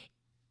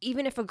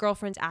 even if a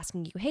girlfriend's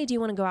asking you, hey, do you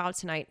want to go out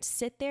tonight?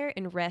 Sit there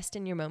and rest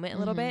in your moment a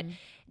little bit.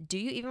 Do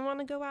you even want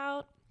to go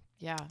out?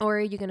 Yeah. Or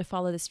are you going to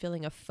follow this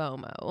feeling of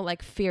FOMO,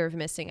 like fear of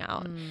missing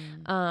out?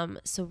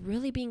 So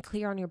really being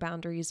clear on your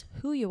boundaries,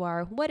 who you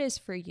are, what is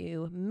for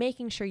you,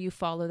 making sure you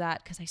follow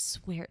that, because I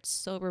swear it's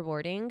so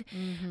rewarding,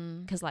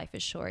 because life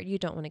is short. You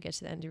don't want to get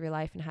to the end of your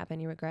life and have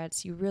any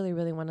regrets. You really,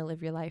 really want to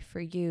live your life for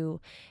you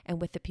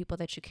and with the people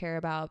that you care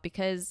about,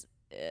 because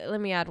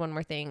let me add one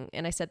more thing.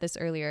 And I said this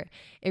earlier.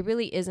 It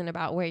really isn't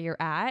about where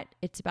you're at.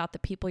 It's about the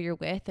people you're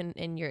with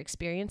and your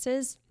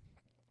experiences.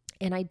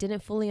 And I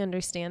didn't fully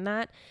understand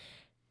that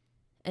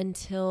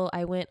until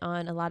I went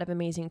on a lot of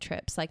amazing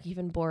trips. Like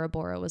even Bora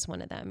Bora was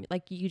one of them.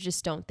 Like, you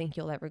just don't think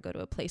you'll ever go to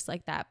a place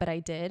like that, but I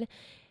did.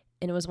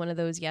 And it was one of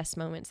those yes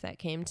moments that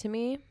came to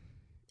me,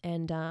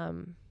 and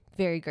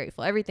very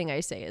grateful. Everything I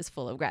say is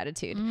full of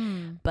gratitude,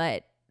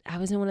 but I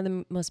was in one of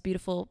the most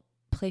beautiful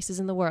places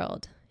in the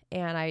world.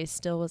 And I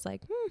still was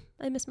like,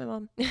 I miss my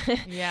mom.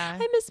 Yeah.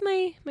 I miss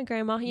my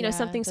grandma, you know,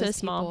 something so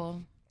small.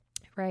 People.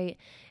 Right.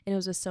 And it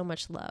was with so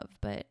much love,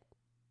 but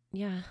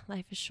yeah,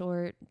 life is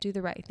short. Do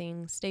the right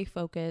thing. Stay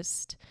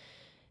focused.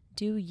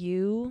 Do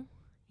you,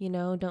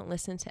 don't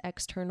listen to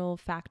external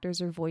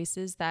factors or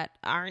voices that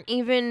aren't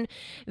even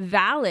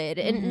valid.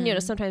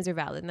 And, sometimes they're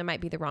valid and that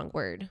might be the wrong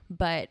word,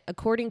 but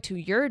according to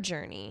your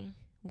journey,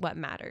 what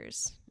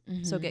matters.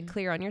 So get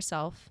clear on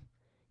yourself.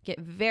 Get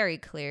very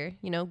clear.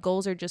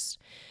 Goals are just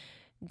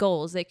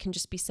goals. They can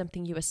just be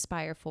something you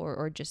aspire for,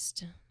 or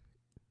just,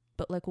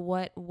 but like,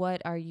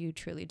 what are you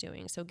truly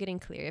doing? So getting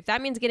clear. If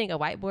that means getting a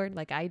whiteboard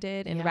like I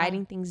did and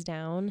writing things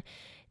down,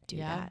 do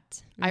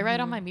that. I write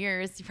on my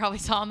mirrors. You probably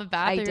saw in the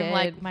bathroom,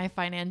 like my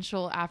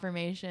financial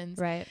affirmations.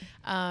 Right.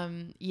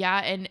 Yeah.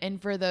 And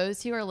for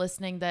those who are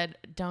listening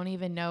that don't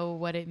even know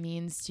what it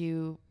means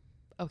to,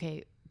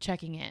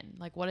 checking in,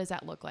 like, what does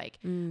that look like?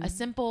 A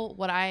simple,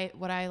 what I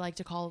like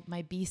to call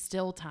my be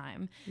still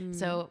time.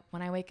 So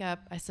when I wake up,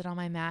 I sit on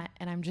my mat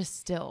and I'm just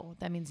still.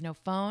 That means no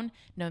phone,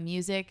 no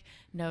music,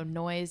 no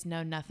noise,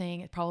 no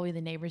nothing. Probably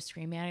the neighbors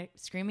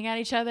screaming at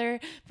each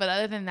other. But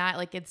other than that,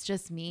 like, it's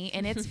just me,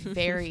 and it's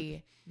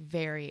very,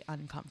 very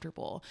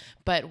uncomfortable.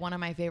 But one of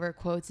my favorite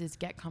quotes is,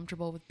 get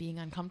comfortable with being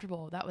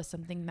uncomfortable. That was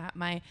something that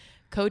my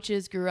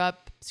coaches grew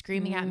up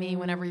screaming at me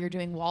whenever you're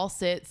doing wall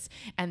sits,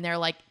 and they're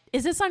like,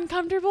 is this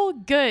uncomfortable?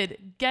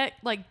 Good.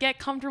 Get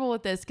comfortable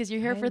with this, because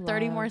you're here for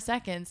 30 more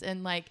seconds.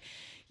 And like,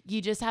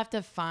 you just have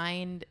to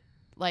find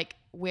like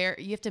where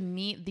you have to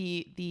meet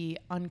the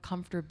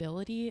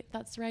uncomfortability, if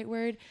that's the right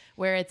word,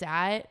 where it's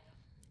at,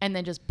 and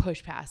then just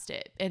push past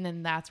it. And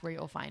then that's where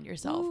you'll find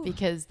yourself. Ooh.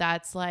 Because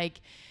that's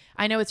like,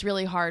 I know it's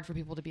really hard for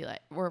people to be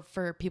like, or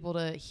for people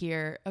to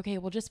hear, okay,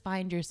 well, just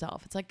find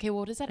yourself. It's like, okay, well,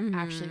 what does that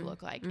actually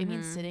look like? It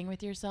means sitting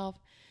with yourself,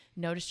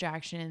 no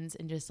distractions,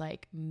 and just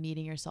like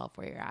meeting yourself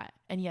where you're at.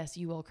 And yes,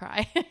 you will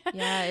cry.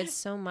 Yeah, it's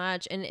so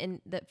much.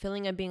 And that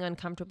feeling of being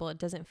uncomfortable, it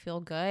doesn't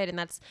feel good.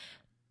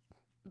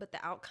 But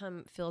the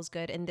outcome feels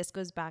good. And this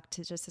goes back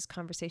to just this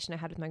conversation I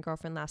had with my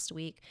girlfriend last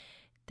week.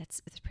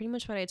 That's pretty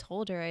much what I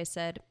told her. I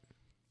said,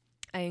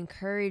 I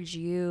encourage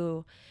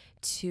you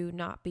to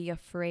not be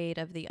afraid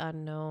of the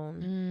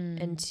unknown,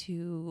 and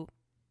to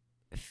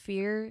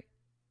fear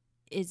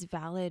is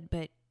valid,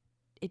 but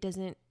it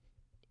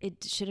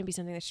shouldn't be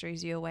something that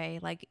strays you away.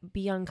 Like,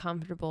 be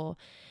uncomfortable.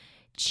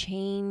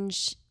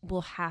 Change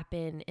will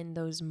happen in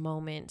those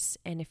moments.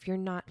 And if you're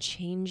not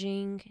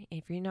changing,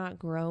 if you're not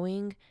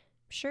growing,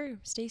 sure,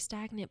 stay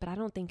stagnant. But I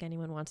don't think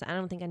anyone wants that. I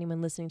don't think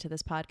anyone listening to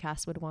this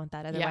podcast would want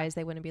that. Otherwise,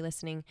 they wouldn't be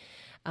listening.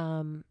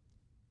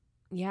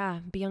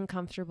 Be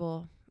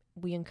uncomfortable.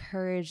 We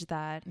encourage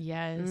that.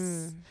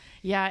 Yes.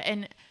 Yeah.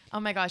 And oh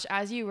my gosh,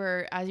 as you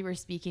were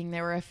speaking,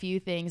 there were a few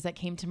things that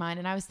came to mind,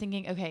 and I was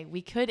thinking, okay,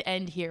 we could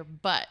end here,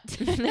 but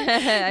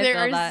there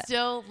are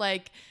still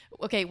like,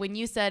 okay, when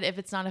you said, if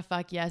it's not a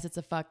fuck yes, it's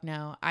a fuck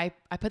no, I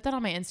put that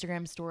on my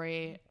Instagram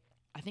story,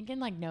 I think in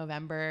like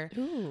November.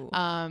 Ooh.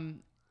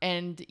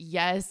 And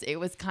yes, it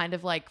was kind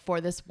of like for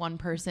this one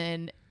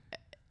person.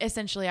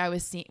 Essentially, I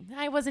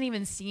wasn't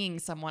even seeing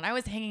someone. I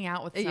was hanging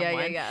out with someone.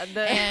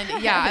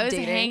 I was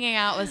hanging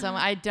out with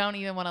someone. I don't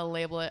even want to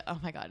label it. Oh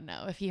my God,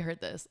 no. If he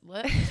heard this,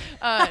 no.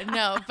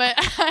 But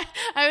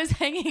I was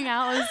hanging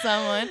out with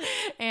someone,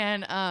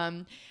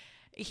 and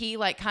he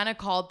like kind of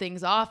called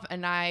things off,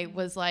 and I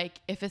was like,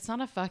 if it's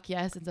not a fuck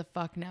yes, it's a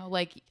fuck no.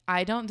 Like,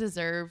 I don't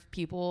deserve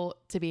people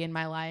to be in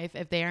my life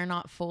if they are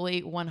not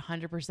fully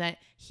 100%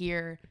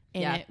 here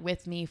in it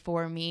with me,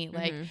 for me.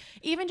 Like,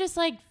 even just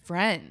like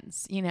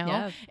friends,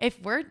 if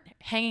we're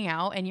hanging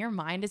out and your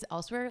mind is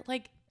elsewhere,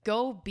 like,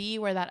 go be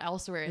where that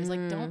elsewhere is.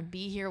 Like, don't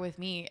be here with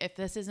me if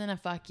this isn't a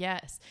fuck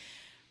yes.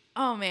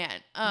 Oh man.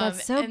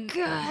 That's so good.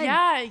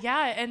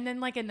 Yeah. And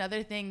then like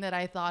another thing that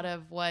I thought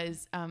of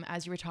was,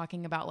 as you were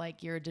talking about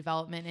like your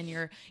development and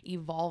your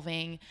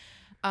evolving,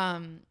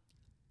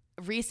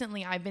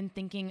 recently I've been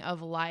thinking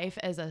of life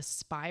as a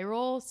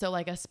spiral. So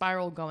like a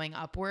spiral going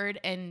upward,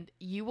 and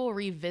you will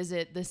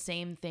revisit the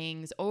same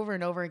things over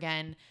and over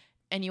again,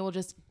 and you will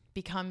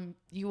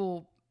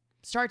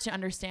start to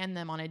understand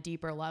them on a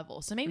deeper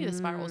level. So maybe the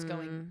spiral is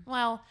going,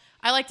 well,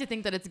 I like to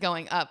think that it's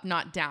going up,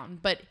 not down,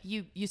 but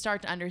you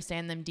start to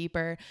understand them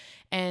deeper.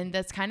 And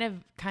that's kind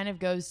of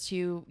goes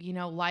to,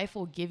 life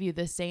will give you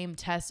the same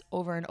tests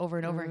over and over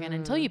and over again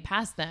until you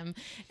pass them.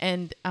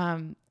 And,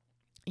 I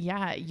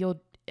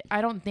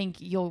don't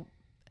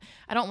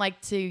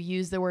like to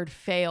use the word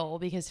fail,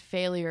 because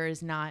failure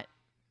is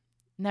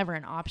never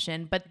an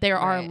option, but there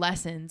are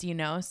lessons,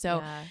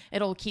 so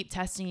it'll keep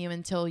testing you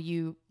until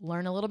you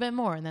learn a little bit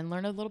more, and then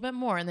learn a little bit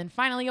more, and then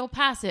finally you'll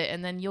pass it,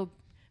 and then you'll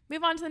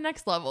move on to the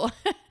next level.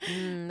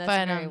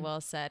 That's very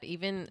well said.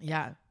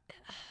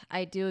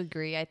 I do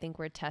agree. I think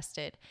we're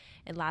tested.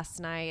 And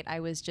last night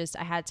I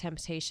had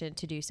temptation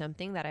to do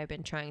something that I've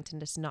been trying to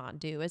just not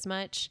do as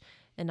much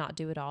and not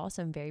do it all.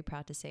 So I'm very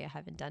proud to say I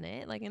haven't done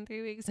it like in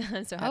 3 weeks.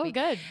 I'm so happy. Oh,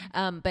 good.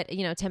 But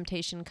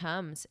temptation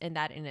comes, and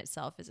that in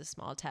itself is a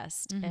small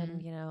test.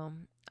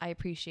 And, I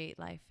appreciate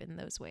life in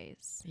those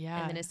ways.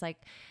 Yeah. And then it's like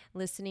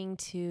listening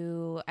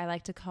to, I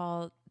like to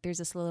call, there's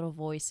this little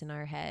voice in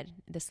our head,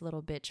 this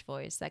little bitch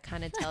voice that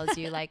kind of tells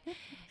you like,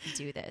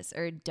 do this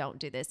or don't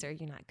do this, or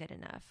you're not good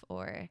enough,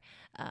 or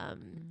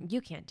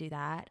you can't do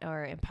that,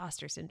 or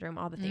imposter syndrome,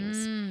 all the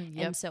things.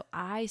 And so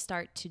I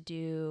start to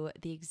do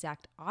the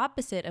exact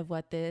opposite of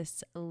what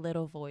this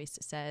little voice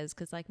says.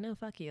 'Cause like, no,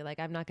 fuck you. Like,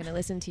 I'm not going to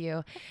listen to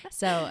you.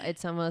 So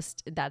it's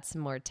almost, that's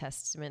more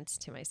testament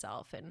to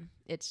myself. And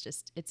it's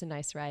a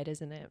nice ride,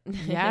 isn't it?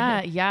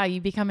 Yeah. You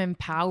become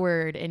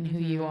empowered in who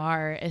you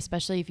are,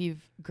 especially if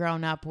you've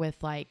grown up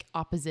with like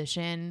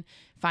opposition,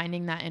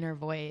 finding that inner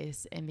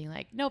voice and being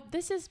like, nope,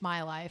 this is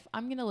my life.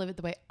 I'm going to live it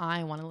the way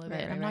I want to live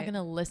it. I'm not going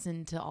to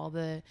listen to all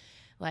the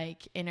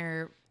like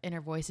inner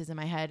voices in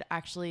my head.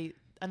 Actually,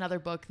 another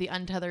book, The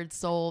Untethered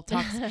Soul,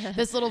 talks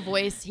this little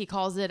voice, he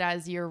calls it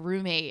as your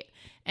roommate.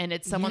 And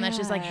it's someone that's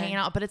just like hanging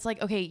out, but it's like,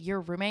 okay,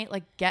 your roommate,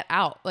 like, get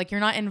out. Like, you're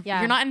not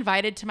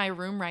invited to my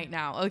room right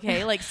now.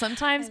 Okay. Like,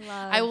 sometimes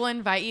I will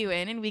invite you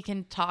in and we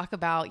can talk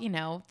about,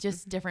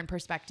 just different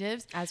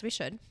perspectives. As we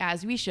should.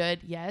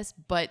 Yes.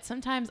 But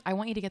sometimes I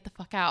want you to get the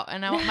fuck out,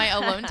 and I want my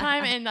alone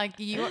time. And like,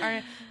 you're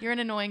an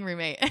annoying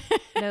roommate.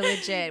 No,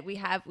 legit.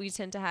 We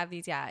tend to have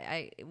these. You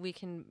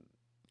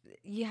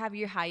have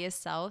your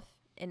highest self.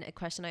 And a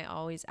question I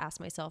always ask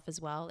myself as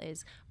well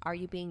is, are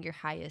you being your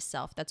highest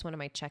self? That's one of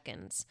my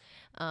check-ins.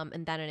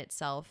 And that in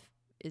itself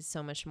is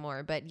so much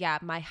more. But yeah,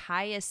 my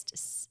highest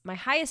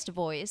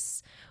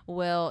voice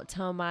will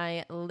tell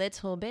my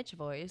little bitch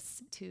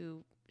voice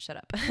to shut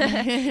up,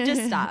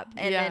 just stop.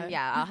 And Yeah. then,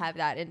 I'll have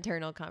that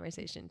internal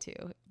conversation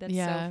too. That's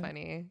so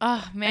funny.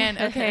 Oh man.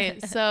 Okay.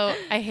 So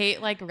I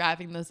hate like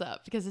wrapping this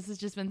up because this has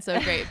just been so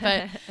great,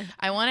 but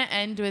I want to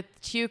end with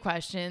 2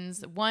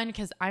 questions. One,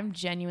 because I'm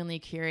genuinely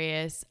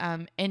curious.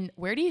 And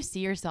where do you see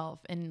yourself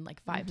in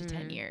like 5 to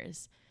 10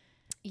 years?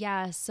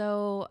 Yeah,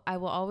 so I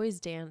will always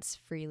dance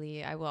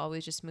freely. I will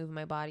always just move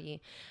my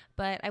body,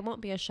 but I won't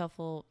be a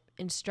shuffle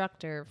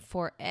instructor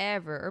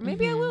forever, or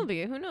maybe I will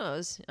be, who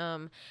knows.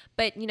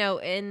 But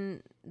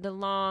in the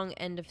long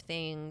end of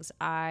things,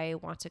 I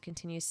want to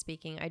continue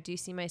speaking. I do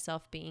see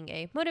myself being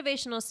a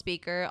motivational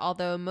speaker,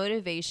 although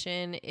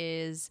motivation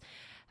is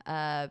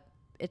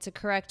it's a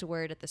correct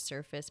word at the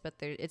surface, but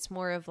it's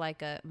more of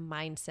like a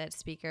mindset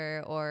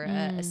speaker or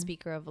a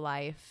speaker of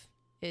life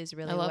is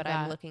really what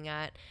I'm looking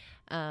at.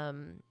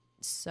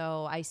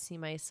 So I see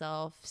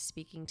myself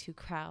speaking to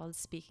crowds,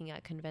 speaking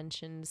at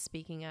conventions,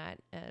 speaking at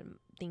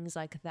things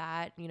like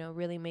that,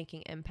 really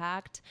making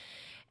impact,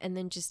 and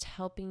then just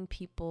helping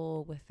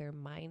people with their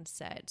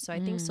mindset. So I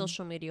think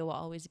social media will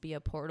always be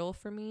a portal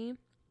for me.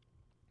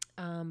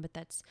 But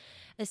that's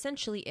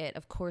essentially it.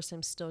 Of course,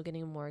 I'm still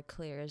getting more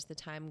clear as the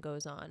time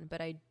goes on, but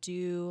I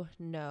do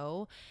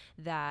know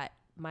that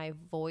my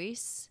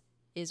voice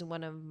is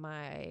one of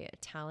my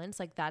talents.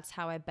 Like, that's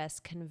how I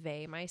best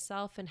convey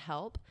myself and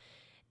help.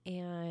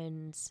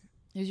 And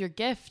Is your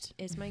gift.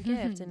 Is my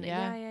gift. And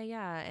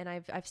yeah. And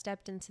I've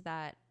stepped into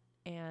that,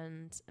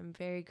 and I'm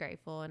very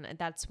grateful. And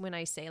that's when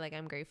I say like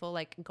I'm grateful,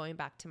 like going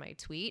back to my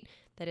tweet,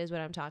 that is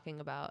what I'm talking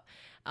about.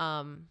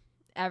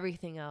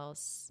 Everything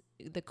else,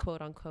 the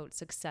quote unquote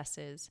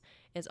successes,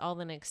 is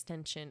all an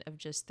extension of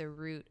just the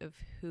root of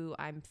who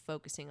I'm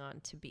focusing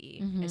on to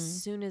be. As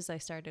soon as I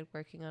started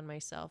working on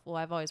myself, well,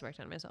 I've always worked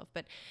on myself,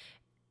 but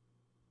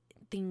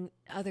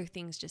other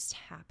things just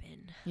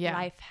happen.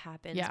 Life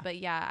happens. But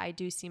I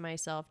do see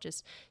myself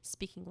just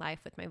speaking life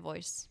with my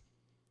voice,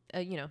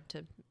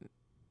 to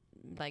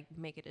like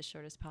make it as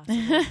short as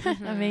possible.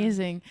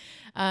 Amazing.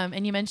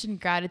 And you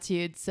mentioned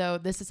gratitude. So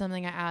this is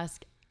something I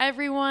ask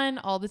everyone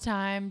all the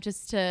time,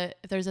 just if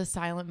there's a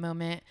silent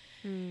moment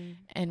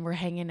and we're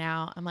hanging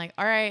out, I'm like,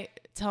 all right,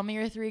 tell me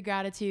your 3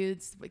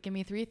 gratitudes. Give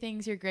me 3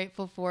 things you're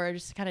grateful for,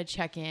 just to kind of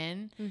check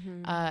in.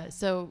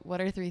 So what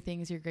are 3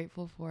 things you're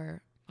grateful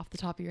for off the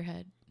top of your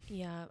head?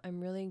 Yeah, I'm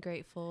really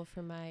grateful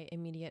for my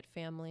immediate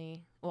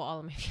family. Well, all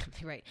of my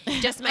family, right?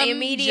 Just my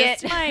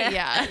immediate.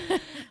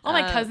 All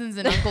my cousins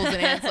and uncles and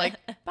aunts, like,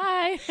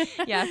 bye.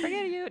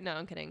 Forget you. No,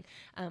 I'm kidding.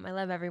 I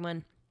love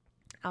everyone.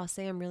 I'll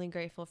say I'm really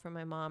grateful for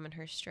my mom and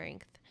her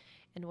strength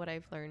and what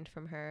I've learned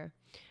from her.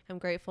 I'm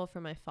grateful for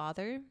my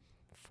father,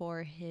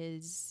 for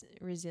his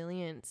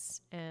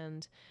resilience,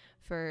 and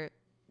for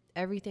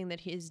everything that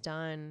he's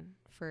done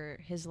for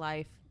his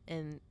life,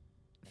 and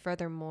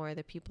furthermore,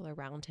 the people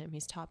around him.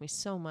 He's taught me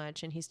so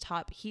much, and he's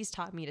taught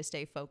me to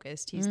stay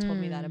focused. He's told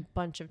me that a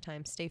bunch of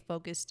times: stay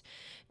focused,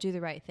 do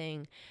the right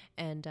thing.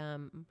 And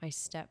my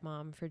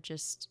stepmom for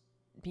just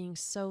being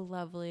so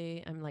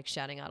lovely. I'm like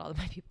shouting out all of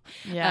my people.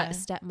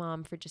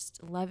 Stepmom for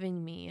just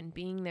loving me and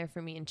being there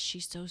for me, and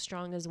she's so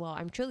strong as well.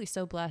 I'm truly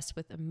so blessed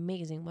with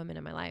amazing women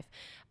in my life.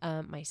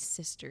 My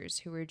sisters,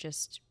 who are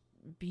just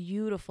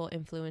beautiful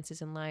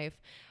influences in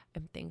life.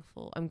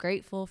 I'm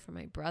grateful for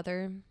my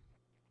brother,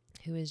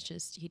 who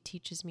is he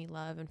teaches me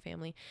love and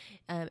family.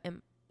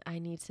 And I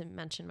need to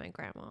mention my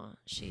grandma.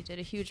 She did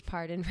a huge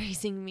part in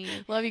raising me.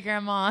 Love you,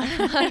 Grandma.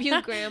 Love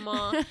you,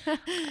 Grandma.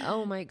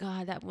 Oh my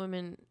God, that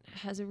woman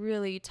has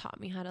really taught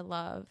me how to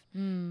love.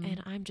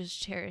 And I'm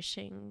just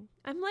cherishing.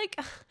 I'm like,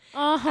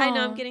 I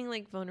know I'm getting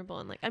like vulnerable,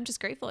 and like, I'm just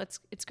grateful.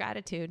 It's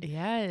gratitude.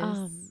 Yes.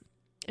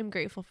 I'm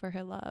grateful for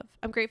her love.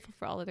 I'm grateful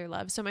for all of their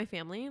love. So my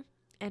family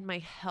and my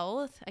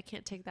health, I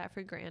can't take that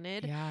for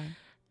granted. Yeah.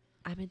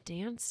 I'm a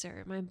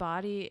dancer.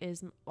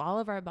 All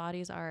of our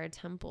bodies are a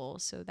temple.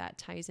 So that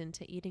ties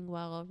into eating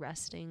well,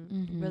 resting.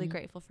 I'm really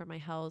grateful for my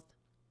health.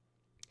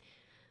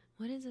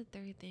 What is the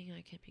 3rd thing I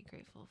could be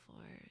grateful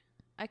for?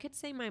 I could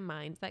say my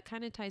mind. That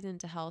kind of ties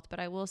into health, but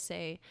I will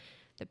say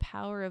the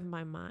power of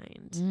my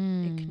mind.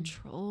 It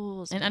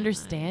controls and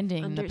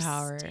understanding the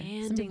power.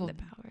 Understanding the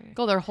power.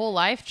 Go their whole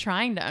life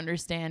trying to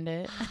understand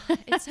it.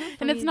 It's so funny.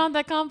 And it's not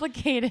that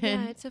complicated.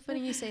 Yeah, it's so funny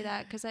you say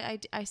that, because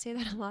I say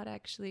that a lot,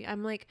 actually.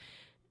 I'm like,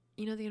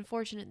 the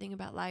unfortunate thing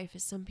about life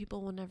is some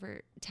people will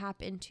never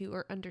tap into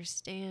or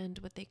understand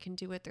what they can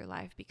do with their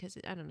life, because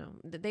I don't know,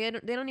 they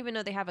don't even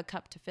know they have a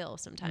cup to fill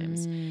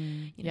sometimes.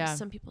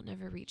 Some people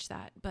never reach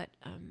that. But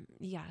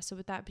so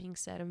with that being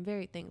said, I'm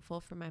very thankful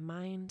for my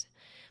mind,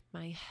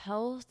 my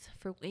health,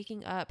 for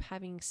waking up,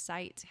 having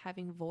sight,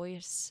 having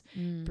voice,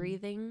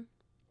 breathing,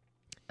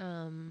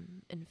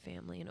 and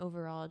family, and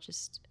overall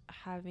just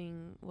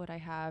having what I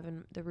have,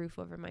 and the roof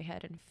over my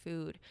head, and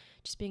food,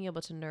 just being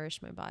able to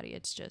nourish my body.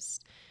 It's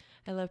just,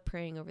 I love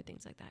praying over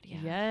things like that. Yeah.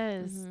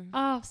 Yes.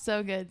 Oh,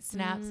 so good.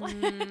 Snaps.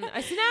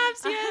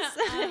 Snaps. Yes.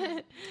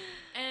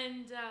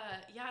 And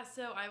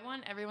so I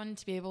want everyone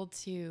to be able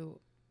to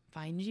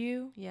find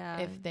you. Yeah.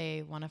 If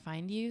they want to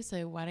find you.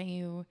 So why don't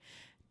you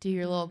do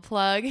your little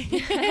plug.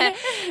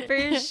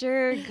 For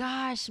sure.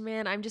 Gosh,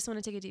 man, I just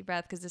want to take a deep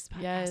breath because this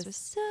podcast was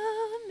so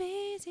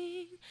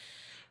amazing.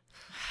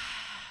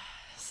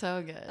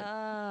 So good.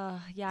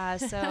 Yeah.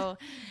 So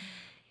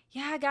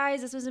yeah,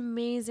 guys, this was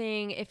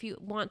amazing. If you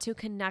want to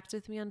connect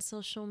with me on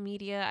social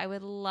media, I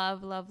would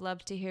love, love,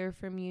 love to hear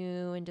from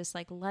you and just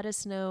like let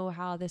us know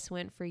how this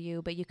went for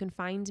you. But you can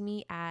find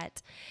me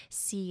at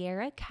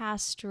Ciara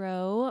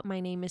Castro.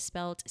 My name is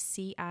spelled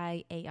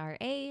Ciara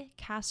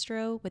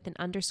Castro with an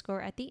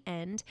underscore at the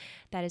end.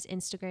 That is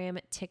Instagram,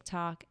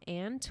 TikTok,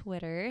 and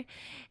Twitter.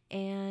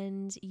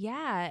 And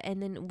yeah,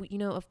 and then, you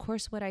know, of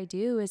course, what I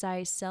do is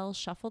I sell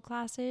shuffle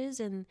classes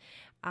and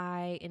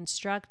I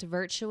instruct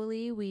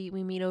virtually. We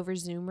meet over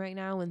Zoom right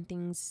now when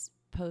things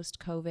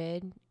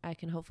post-COVID. I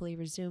can hopefully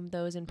resume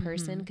those in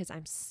person because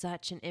I'm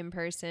such an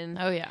in-person.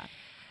 Oh, yeah.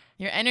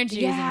 Your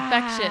energy is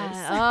infectious.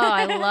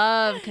 I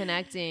love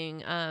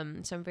connecting.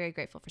 So I'm very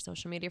grateful for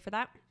social media for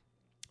that.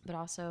 But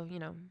also, you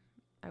know,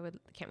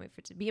 can't wait for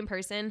it to be in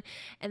person.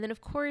 And then, of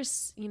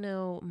course, you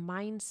know,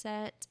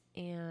 mindset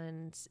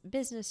and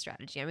business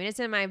strategy. I mean, it's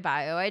in my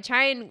bio. I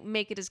try and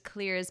make it as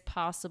clear as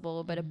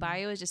possible, but a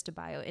bio is just a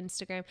bio.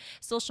 Instagram,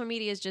 social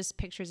media is just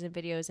pictures and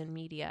videos and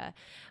media.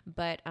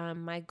 But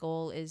my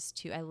goal is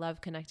I love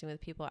connecting with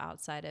people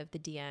outside of the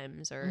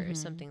DMs or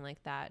something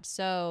like that.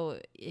 So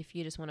if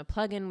you just want to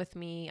plug in with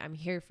me, I'm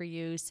here for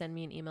you. Send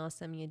me an email,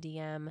 send me a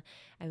DM.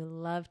 I would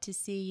love to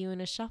see you in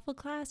a shuffle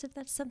class if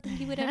that's something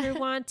you would ever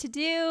want to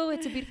do.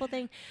 It's a beautiful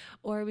thing.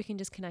 Or we can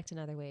just connect in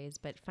other ways.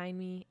 But find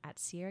me at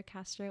Ciara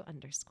Castro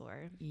 _.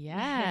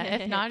 Yeah.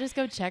 If not, just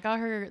go check out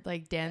her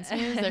like dance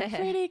moves. They're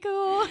pretty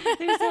cool.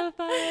 They're so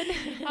fun.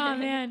 Oh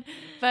man.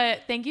 But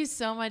thank you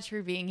so much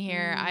for being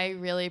here. I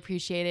really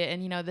appreciate it.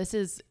 And you know, this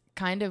is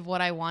kind of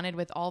what I wanted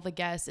with all the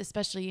guests,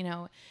 especially, you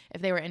know,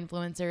 if they were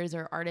influencers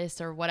or artists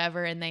or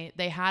whatever, and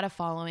they had a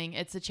following.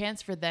 It's a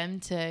chance for them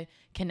to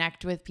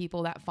connect with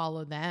people that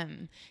follow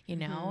them, you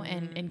know,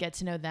 and get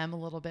to know them a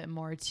little bit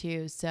more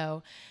too.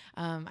 So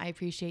I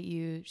appreciate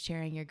you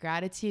sharing your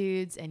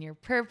gratitudes and your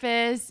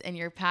purpose and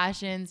your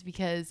passions,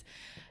 because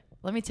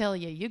let me tell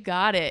you, you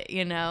got it,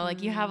 you know,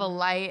 like you have a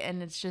light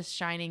and it's just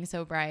shining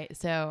so bright.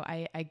 So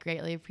I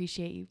greatly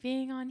appreciate you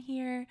being on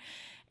here.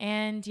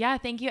 And yeah,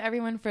 thank you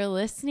everyone for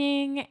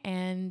listening,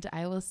 and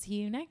I will see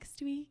you next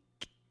week.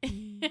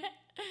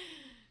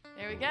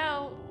 There we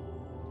go.